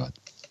can't do it.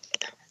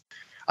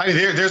 I mean,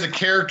 there's a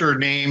character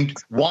named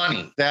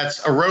Wani.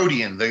 That's a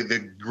Rhodian,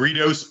 the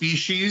Greedo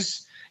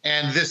species.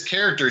 And this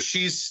character,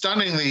 she's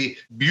stunningly,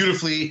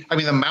 beautifully, I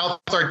mean, the mouth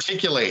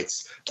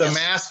articulates. The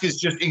mask is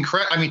just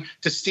incredible. I mean,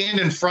 to stand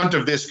in front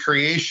of this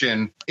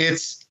creation,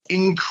 it's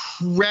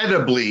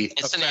incredibly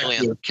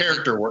effective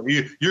character work.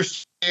 You're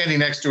standing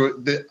next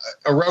to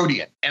a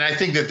Rhodian. And I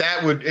think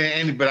that would,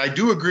 but I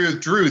do agree with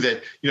Drew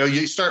that,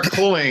 you start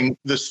pulling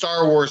the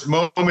Star Wars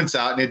moments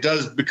out and it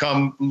does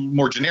become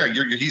more generic.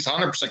 He's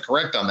 100%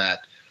 correct on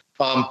that.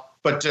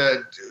 But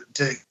to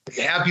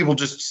have people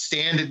just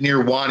stand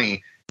near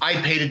Wani,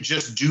 I'd pay to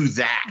just do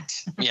that.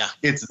 Yeah.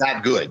 It's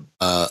that good.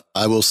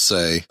 I will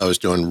say, I was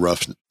doing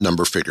rough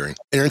number figuring.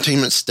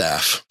 Entertainment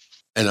staff,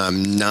 and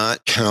I'm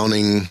not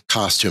counting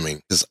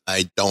costuming because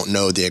I don't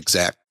know the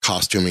exact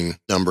costuming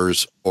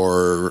numbers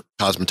or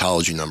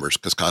cosmetology numbers,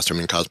 because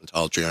costuming and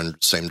cosmetology are under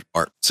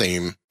the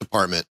same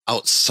department.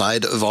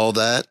 Outside of all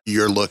that,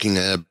 you're looking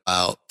at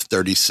about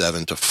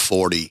 37 to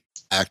 40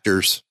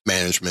 actors,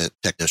 management,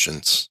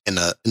 technicians in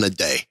a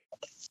day.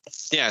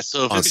 Yeah,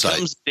 so if it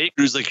becomes day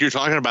cruise like you're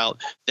talking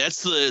about,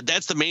 that's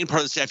the main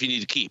part of the staff you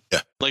need to keep. Yeah.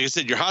 Like I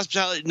said, your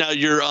hospitality, now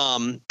your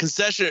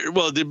concession,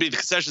 well, there'd be the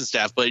concession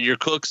staff, but your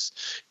cooks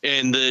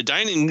and the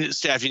dining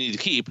staff you need to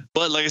keep.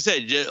 But like I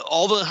said,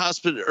 all the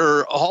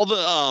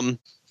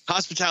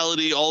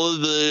hospitality, all of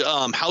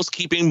the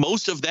housekeeping,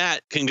 most of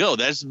that can go.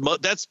 That's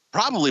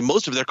probably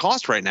most of their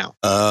cost right now.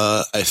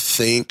 I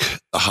think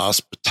the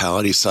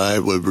hospitality side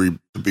would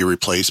be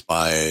replaced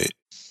by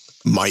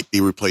like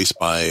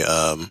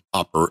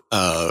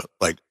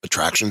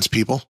attractions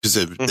people, because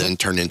it then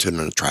turned into an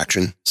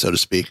attraction, so to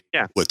speak.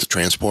 Yeah. With the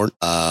transport.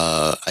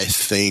 I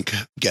think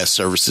guest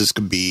services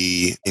could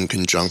be in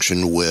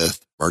conjunction with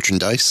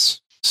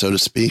merchandise, so to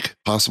speak,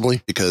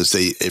 possibly, because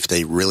if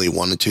they really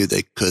wanted to,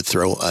 they could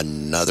throw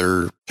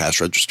another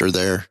cash register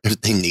there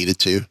if they needed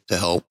to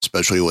help,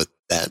 especially with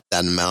that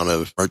amount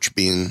of merch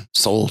being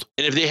sold.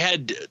 And if they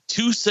had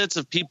 2 sets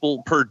of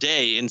people per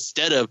day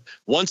instead of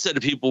 1 set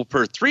of people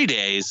per 3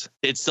 days,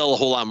 they'd sell a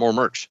whole lot more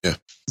merch. Yeah.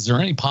 Is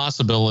there any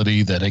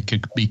possibility that it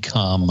could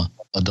become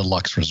a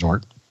deluxe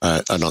resort?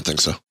 I don't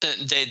think so.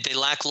 They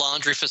lack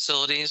laundry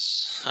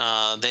facilities.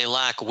 They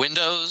lack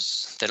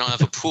windows. They don't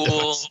have a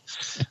pool.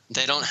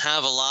 They don't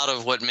have a lot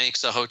of what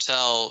makes a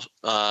hotel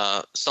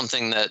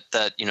something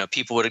that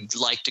people would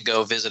like to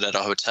go visit at a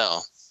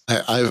hotel.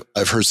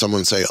 I've heard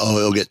someone say, "Oh,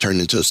 it'll get turned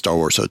into a Star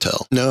Wars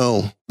hotel."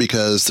 No,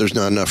 because there's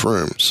not enough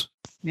rooms.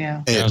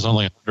 Yeah, there's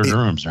only 100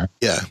 rooms, right?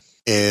 Yeah,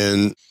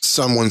 and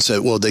someone said,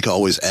 "Well, they could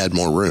always add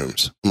more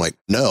rooms." I'm like,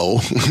 "No,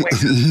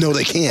 no,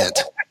 they can't."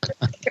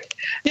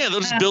 Yeah,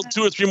 they'll just build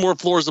 2 or 3 more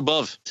floors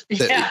above.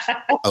 Yeah.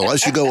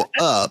 Unless you go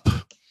up,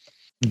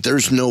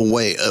 there's no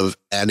way of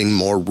adding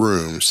more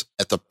rooms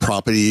at the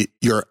property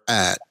you're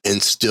at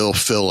and still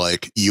feel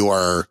like you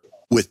are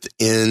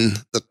within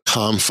the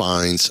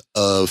confines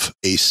of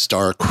a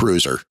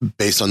Starcruiser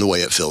based on the way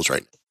it feels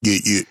right now.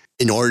 You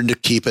in order to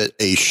keep it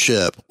a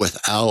ship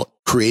without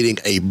creating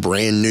a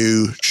brand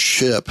new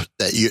ship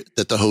that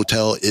the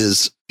hotel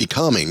is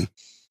becoming,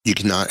 you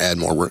cannot add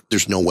more room.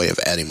 There's no way of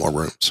adding more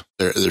rooms.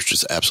 There's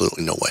just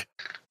absolutely no way.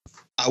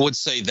 I would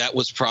say that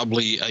was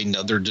probably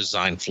another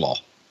design flaw.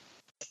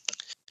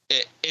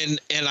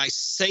 And I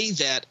say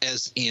that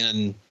as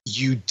in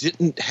you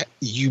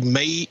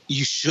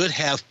should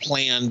have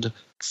planned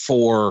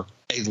for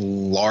a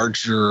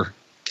larger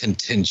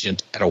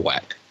contingent at a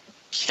whack.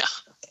 Yeah.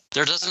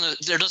 There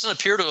doesn't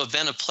appear to have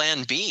been a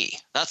plan B.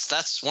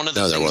 That's one of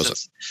the things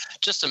that's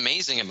just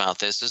amazing about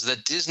this, is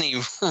that Disney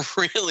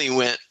really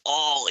went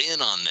all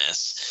in on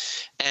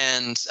this.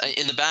 And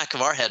in the back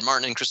of our head,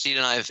 Martin and Christina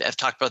and I have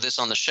talked about this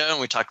on the show,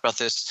 and we talked about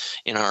this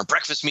in our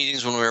breakfast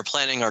meetings when we were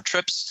planning our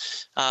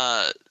trips.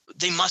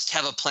 They must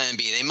have a plan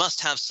B. They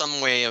must have some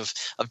way of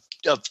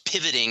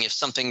pivoting if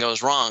something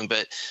goes wrong.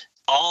 But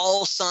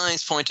all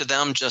signs point to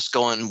them just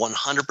going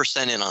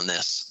 100% in on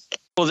this.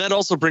 Well, that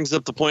also brings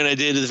up the point I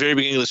did at the very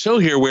beginning of the show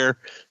here, where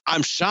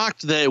I'm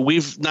shocked that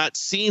we've not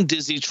seen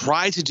Disney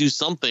try to do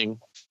something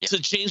to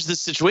change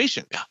this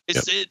situation. Yeah.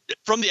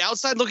 From the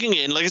outside looking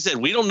in, like I said,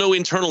 we don't know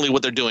internally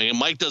what they're doing, and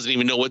Mike doesn't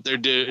even know what they're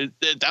doing.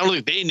 I don't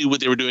think they knew what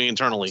they were doing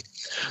internally.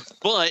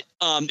 But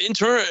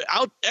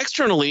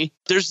externally,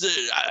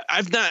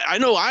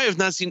 I have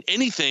not seen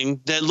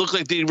anything that looked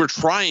like they were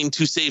trying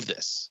to save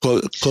this.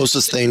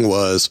 Closest thing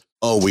was,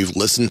 we've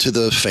listened to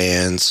the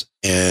fans,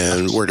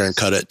 and we're going to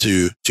cut it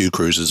to 2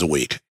 cruises a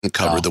week and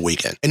cover the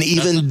weekend. And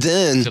even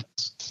then,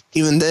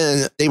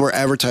 they were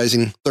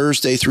advertising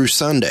Thursday through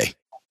Sunday.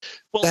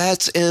 Well,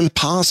 that's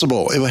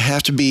impossible. It would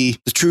have to be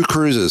the 2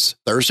 cruises: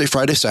 Thursday,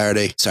 Friday,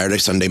 Saturday,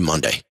 Sunday,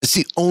 Monday. It's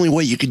the only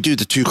way you could do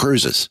the 2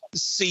 cruises.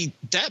 See,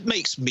 that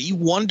makes me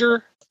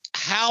wonder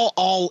how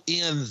all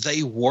in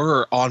they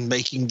were on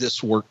making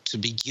this work to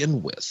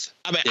begin with.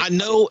 I mean, I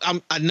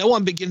know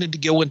I'm beginning to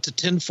go into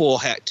tinfoil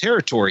hat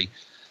territory,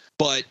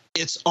 but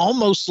it's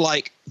almost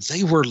like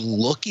they were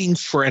looking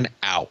for an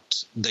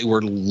out. They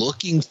were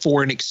looking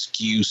for an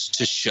excuse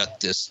to shut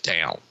this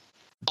down.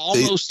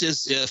 Almost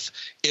as if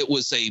it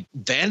was a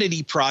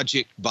vanity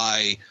project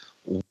by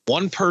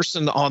one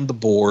person on the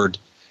board,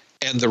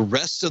 and the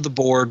rest of the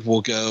board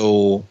will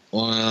go,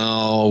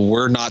 well,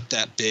 we're not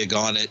that big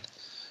on it,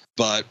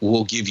 but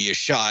we'll give you a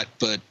shot.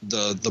 But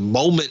the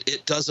moment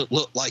it doesn't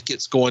look like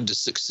it's going to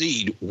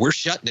succeed, we're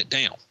shutting it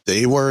down.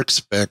 They were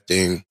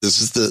expecting,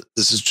 this is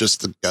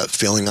just the gut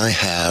feeling I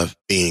have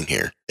being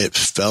here. It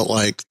felt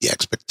like the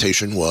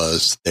expectation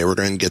was they were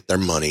going to get their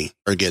money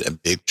or get a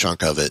big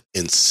chunk of it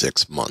in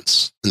 6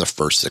 months, in the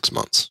first 6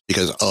 months,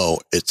 because,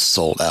 it's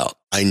sold out.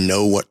 I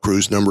know what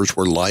cruise numbers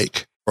were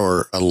like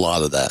for a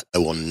lot of that. I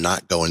will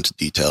not go into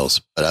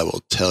details, but I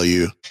will tell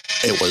you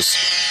it was...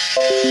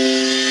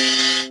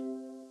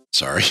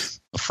 Sorry.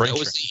 That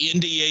was the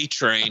NDA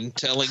train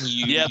telling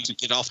you to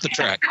get off the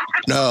track.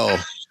 No.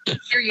 That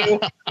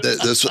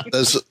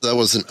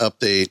was an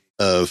update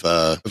of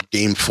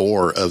Game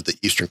 4 of the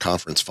Eastern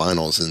Conference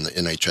Finals in the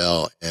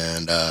NHL,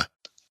 and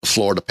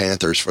Florida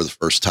Panthers, for the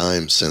first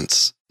time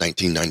since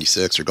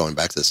 1996, are going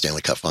back to the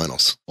Stanley Cup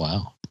Finals.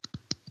 Wow.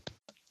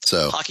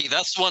 So hockey,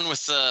 that's one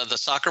with the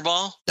soccer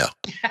ball? No.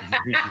 Hey,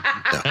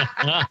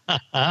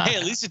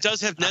 at least it does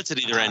have nets at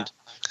either end.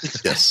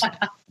 Yes.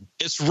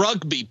 It's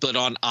rugby, but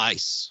on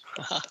ice.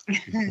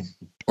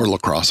 Or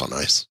lacrosse on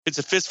ice. It's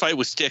a fist fight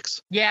with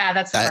sticks. Yeah,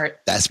 that's smart.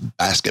 That's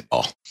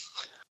basketball.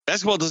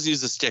 Basketball doesn't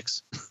use the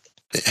sticks.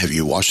 Have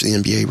you watched the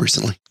NBA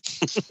recently?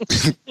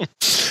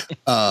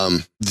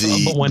 But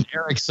when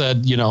Eric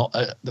said,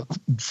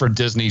 for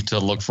Disney to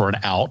look for an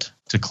out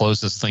to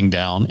close this thing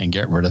down and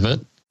get rid of it,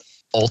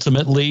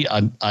 ultimately,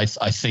 I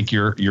think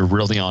you're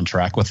really on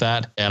track with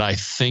that. And I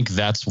think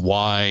that's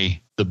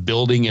why the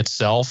building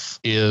itself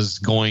is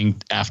going,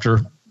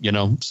 after,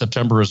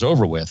 September is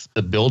over with,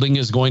 the building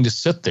is going to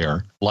sit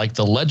there like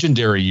the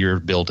legendary year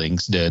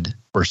buildings did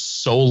for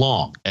so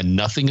long. And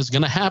nothing is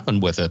going to happen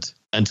with it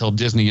until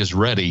Disney is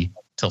ready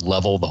to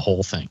level the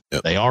whole thing.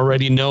 Yep. They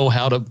already know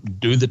how to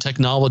do the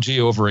technology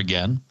over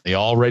again. They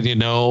already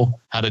know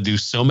how to do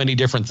so many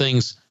different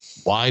things.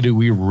 Why do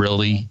we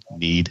really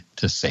need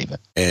to save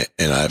it?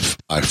 And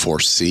I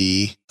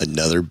foresee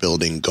another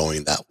building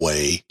going that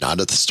way, not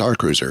at the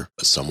Starcruiser,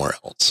 but somewhere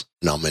else.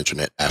 And I'll mention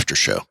it after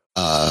show.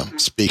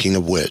 Speaking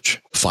of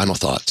which, final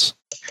thoughts.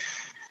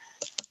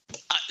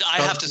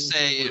 I have to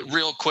say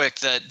real quick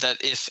that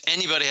if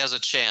anybody has a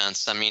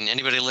chance,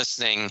 anybody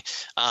listening,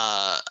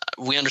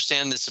 we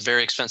understand this is a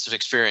very expensive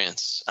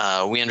experience.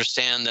 We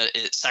understand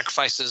that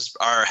sacrifices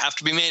have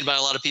to be made by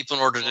a lot of people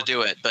in order to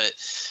do it. But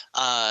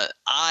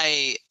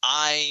I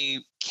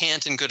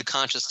can't in good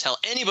conscience tell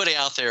anybody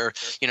out there,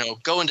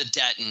 go into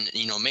debt and,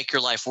 make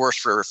your life worse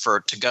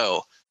for to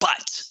go.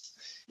 But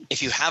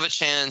if you have a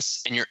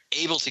chance and you're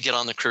able to get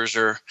on the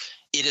cruiser,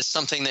 it is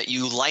something that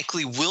you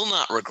likely will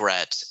not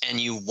regret, and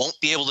you won't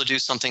be able to do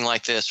something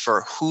like this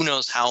for who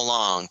knows how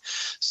long.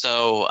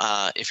 So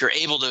if you're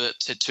able to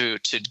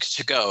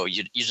go,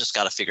 you just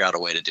got to figure out a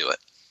way to do it.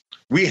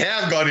 We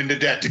have gone into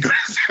debt to go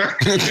there.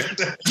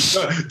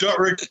 Don't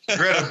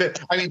regret a bit.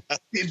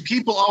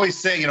 People always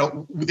say,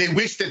 they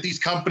wish that these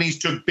companies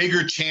took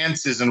bigger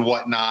chances and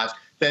whatnot,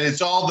 that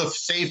it's all the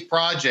safe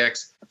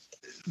projects.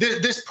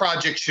 This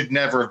project should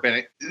never have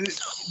been.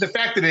 The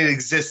fact that it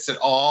exists at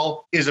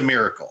all is a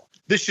miracle.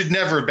 This should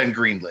never have been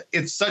greenlit.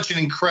 It's such an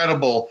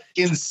incredible,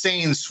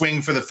 insane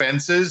swing for the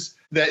fences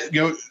that,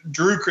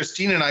 Drew,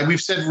 Christine, and I,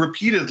 we've said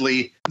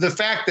repeatedly, the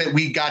fact that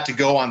we got to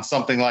go on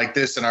something like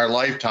this in our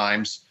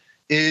lifetimes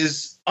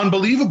is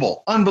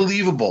unbelievable.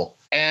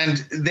 And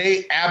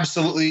they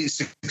absolutely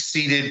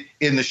succeeded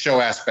in the show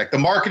aspect. The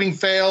marketing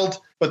failed,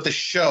 but the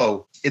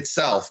show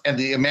itself and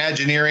the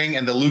Imagineering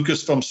and the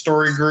Lucasfilm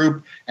Story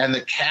Group and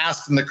the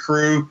cast and the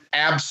crew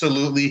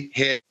absolutely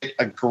hit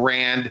a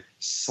grand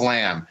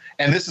slam.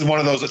 And this is one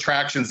of those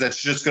attractions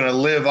that's just going to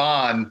live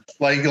on.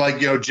 Like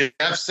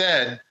Jeff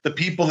said, the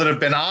people that have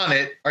been on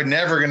it are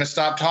never going to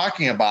stop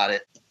talking about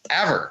it,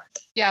 ever.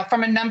 Yeah,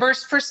 from a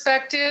numbers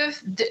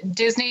perspective,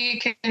 Disney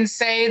can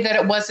say that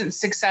it wasn't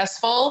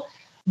successful.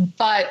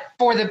 But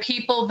for the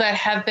people that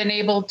have been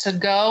able to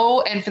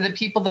go and for the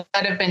people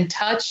that have been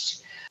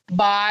touched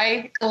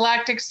by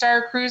Galactic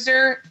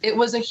Starcruiser, it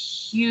was a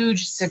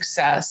huge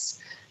success.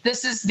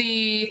 This is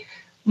the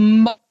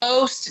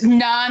most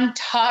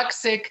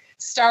non-toxic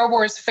Star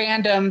Wars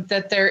fandom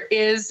that there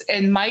is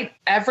and might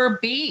ever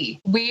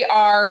be. We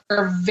are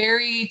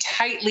very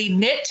tightly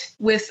knit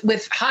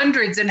with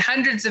hundreds and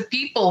hundreds of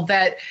people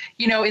that,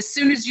 as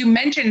soon as you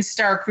mention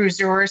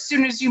Starcruiser or as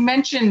soon as you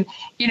mention,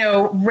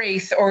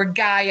 Wraith or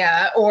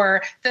Gaia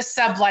or the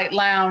Sublight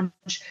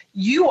Lounge,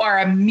 you are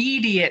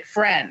immediate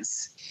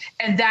friends.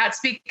 And that's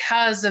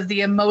because of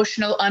the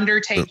emotional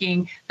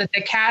undertaking that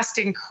the cast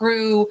and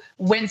crew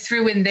went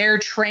through in their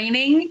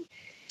training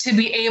to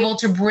be able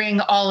to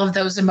bring all of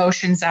those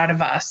emotions out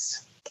of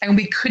us. And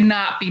we could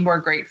not be more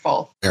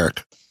grateful.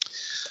 Eric.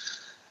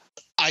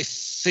 I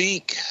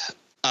think,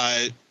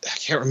 I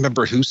can't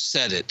remember who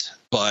said it,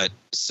 but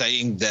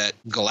saying that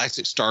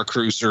Galactic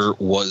Starcruiser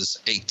was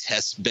a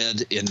test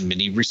bed in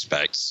many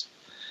respects.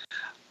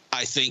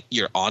 I think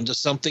you're onto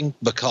something,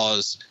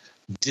 because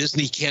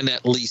Disney can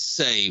at least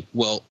say,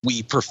 well,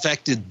 we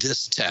perfected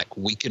this tech.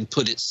 We can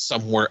put it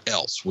somewhere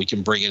else. We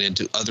can bring it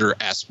into other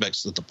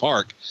aspects of the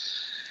park.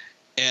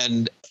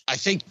 And I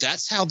think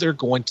that's how they're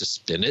going to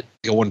spin it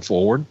going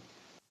forward.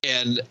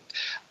 And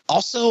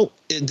also,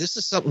 and this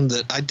is something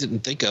that I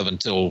didn't think of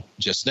until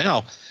just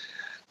now,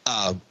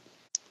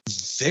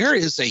 there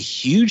is a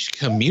huge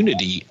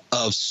community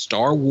of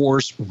Star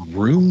Wars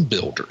room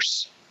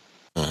builders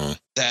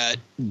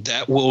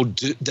that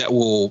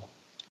will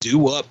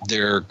do up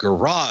their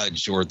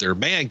garage or their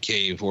man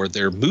cave or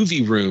their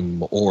movie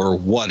room or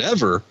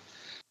whatever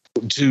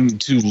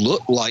to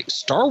look like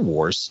Star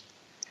Wars.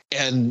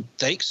 And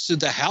thanks to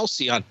the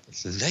Halcyon,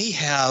 they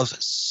have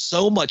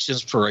so much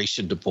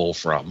inspiration to pull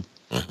from.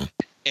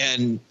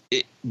 And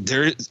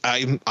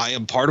I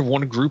am part of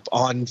one group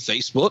on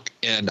Facebook,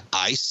 and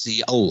I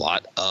see a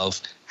lot of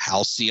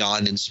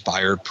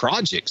Halcyon-inspired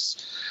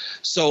projects.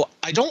 So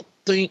I don't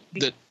think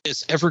that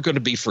it's ever going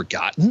to be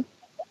forgotten.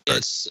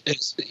 It's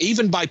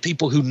even by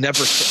people who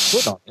never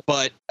set foot on it.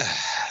 But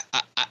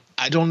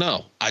I don't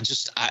know.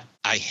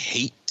 I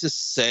hate to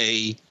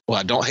say, well,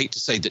 I don't hate to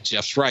say that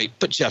Jeff's right,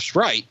 but Jeff's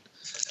right.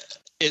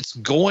 It's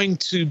going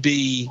to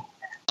be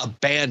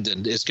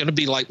abandoned. It's going to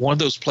be like one of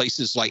those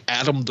places like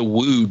Adam the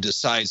Woo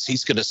decides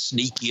he's going to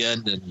sneak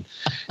in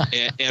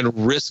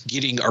and risk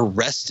getting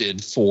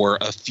arrested for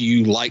a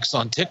few likes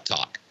on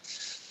TikTok.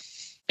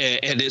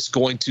 And it's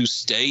going to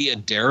stay a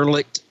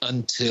derelict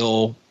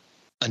until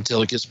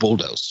it gets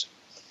bulldozed.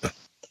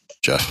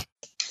 Jeff.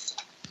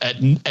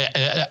 At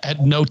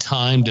no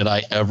time did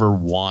I ever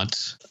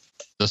want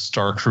the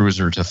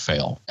Starcruiser to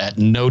fail. At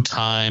no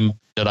time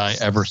did I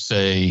ever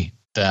say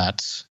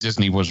that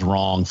Disney was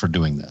wrong for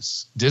doing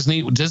this.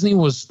 Disney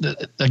was,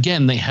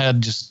 again, they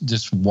had just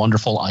this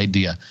wonderful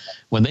idea.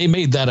 When they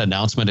made that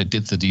announcement at the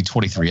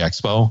D23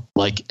 Expo,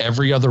 like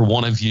every other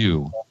one of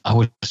you, I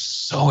was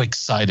so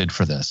excited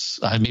for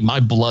this. I mean, my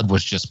blood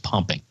was just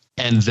pumping.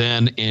 And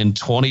then in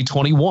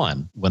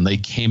 2021, when they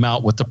came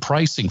out with the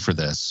pricing for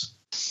this,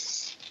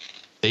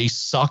 they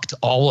sucked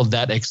all of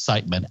that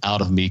excitement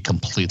out of me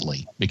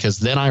completely, because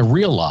then I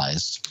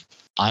realized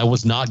I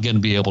was not going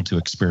to be able to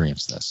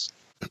experience this.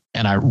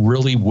 And I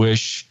really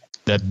wish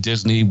that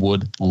Disney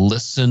would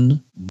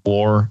listen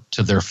more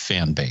to their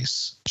fan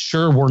base.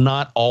 Sure, we're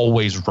not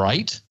always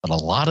right, but a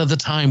lot of the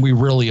time we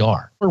really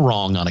are. We're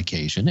wrong on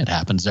occasion. It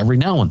happens every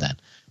now and then.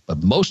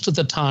 But most of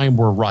the time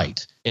we're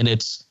right. And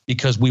it's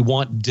because we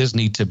want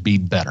Disney to be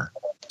better.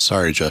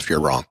 Sorry, Jeff,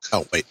 you're wrong.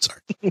 Oh, wait,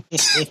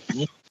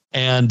 sorry.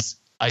 And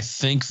I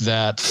think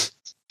that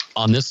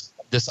on this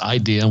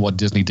idea and what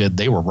Disney did,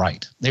 they were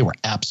right. They were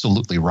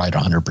absolutely right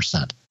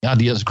 100%. The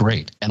idea is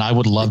great. And I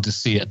would love to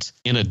see it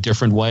in a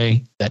different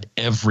way that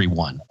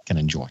everyone can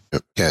enjoy.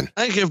 Ken.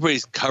 I think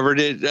everybody's covered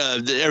it,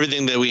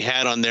 everything that we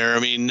had on there. I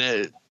mean,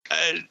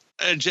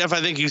 Jeff,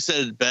 I think you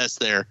said it best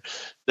there.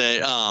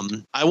 That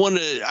I want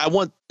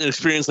an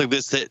experience like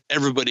this that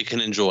everybody can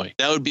enjoy.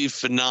 That would be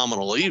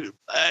phenomenal.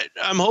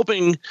 I'm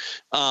hoping,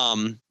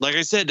 like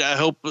I said, I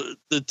hope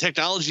the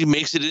technology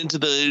makes it into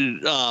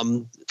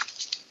the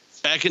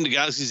back into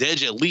Galaxy's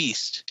Edge at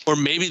least, or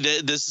maybe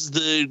this is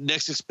the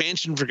next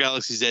expansion for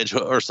Galaxy's Edge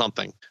or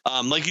something.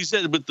 Like you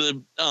said with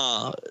the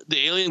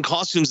alien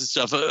costumes and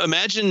stuff.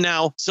 Imagine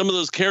now some of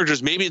those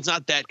characters. Maybe it's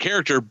not that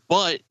character,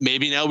 but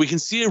maybe now we can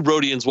see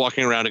Rhodians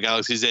walking around at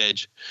Galaxy's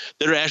Edge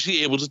that are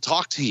actually able to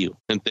talk to you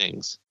and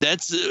things.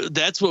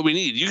 That's what we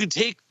need. You can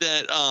take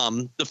that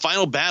the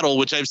final battle,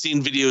 which I've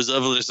seen videos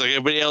of, just like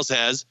everybody else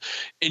has,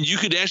 and you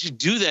could actually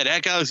do that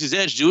at Galaxy's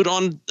Edge. Do it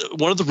on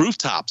one of the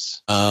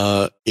rooftops.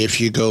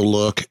 If you go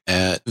look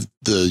at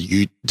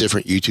the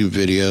different YouTube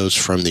videos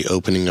from the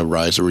opening of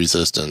Rise of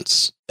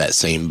Resistance, that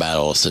same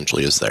battle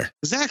essentially is there.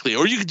 Exactly.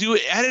 Or you could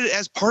add it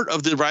as part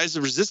of the Rise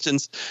of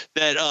Resistance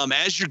that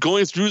as you're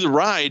going through the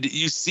ride,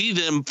 you see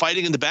them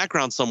fighting in the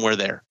background somewhere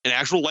there. An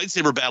actual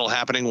lightsaber battle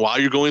happening while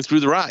you're going through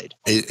the ride.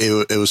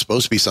 It was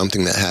supposed to be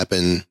something that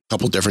happened a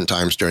couple different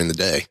times during the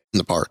day in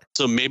the park.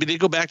 So maybe they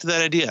go back to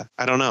that idea.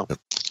 I don't know.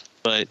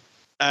 But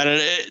I don't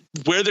know.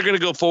 Where they're going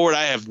to go forward,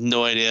 I have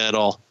no idea at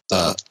all.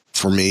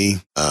 For me,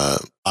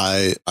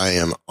 I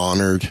am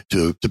honored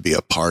to be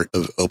a part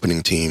of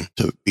opening team,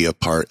 to be a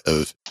part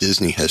of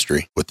Disney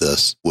history with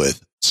this,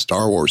 with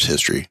Star Wars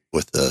history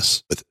with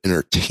this, with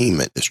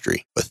entertainment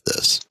history with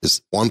this.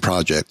 It's one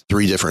project,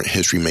 3 different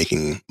history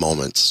making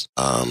moments.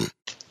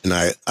 And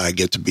I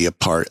get to be a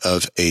part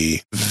of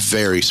a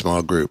very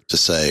small group to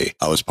say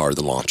I was part of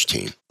the launch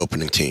team,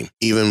 opening team.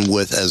 Even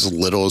with as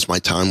little as my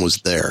time was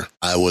there,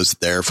 I was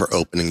there for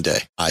opening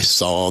day. I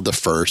saw the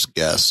first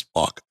guest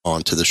walk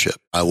onto the ship.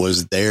 I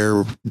was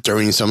there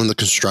during some of the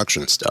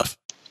construction stuff.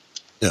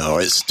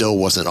 It still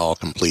wasn't all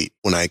complete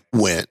when I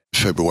went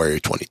February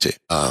 22.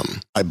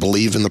 I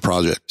believe in the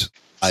project.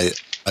 I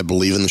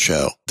believe in the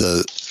show.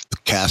 The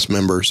cast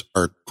members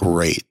are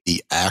great.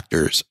 The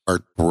actors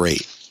are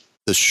great.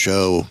 The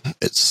show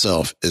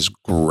itself is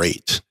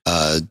great.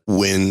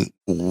 When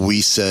we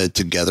said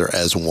together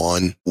as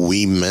one,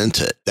 we meant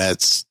it.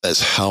 That's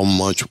how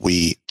much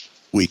we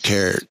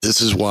cared. This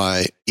is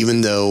why,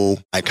 even though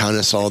I kind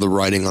of saw the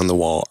writing on the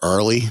wall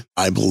early,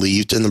 I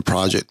believed in the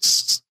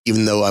projects.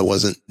 Even though I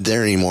wasn't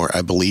there anymore,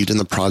 I believed in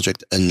the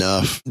project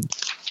enough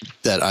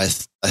that I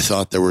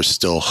thought there was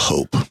still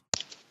hope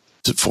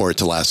for it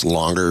to last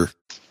longer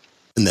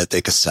and that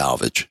they could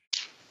salvage.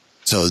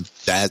 So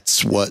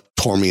that's what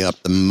tore me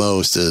up the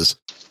most is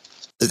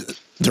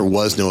there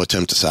was no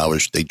attempt to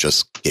salvage. They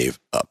just gave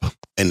up.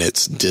 And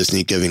it's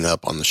Disney giving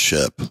up on the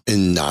ship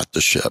and not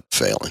the ship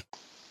failing.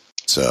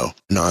 So,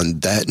 and on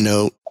that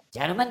note...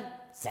 Gentlemen,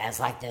 sounds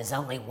like there's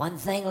only one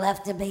thing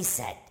left to be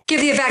said. Give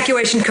the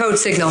evacuation code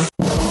signal. All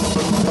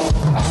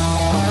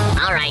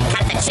right,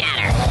 cut the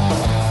chatter.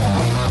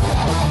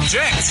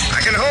 Jet,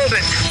 I can hold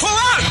it. Pull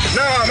out!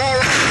 No, I'm all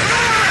right.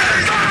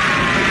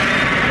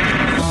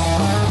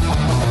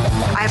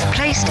 I have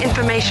placed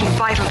information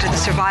vital to the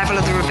survival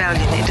of the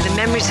rebellion into the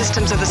memory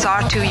systems of this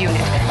R2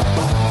 unit.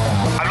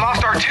 I've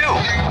lost R2.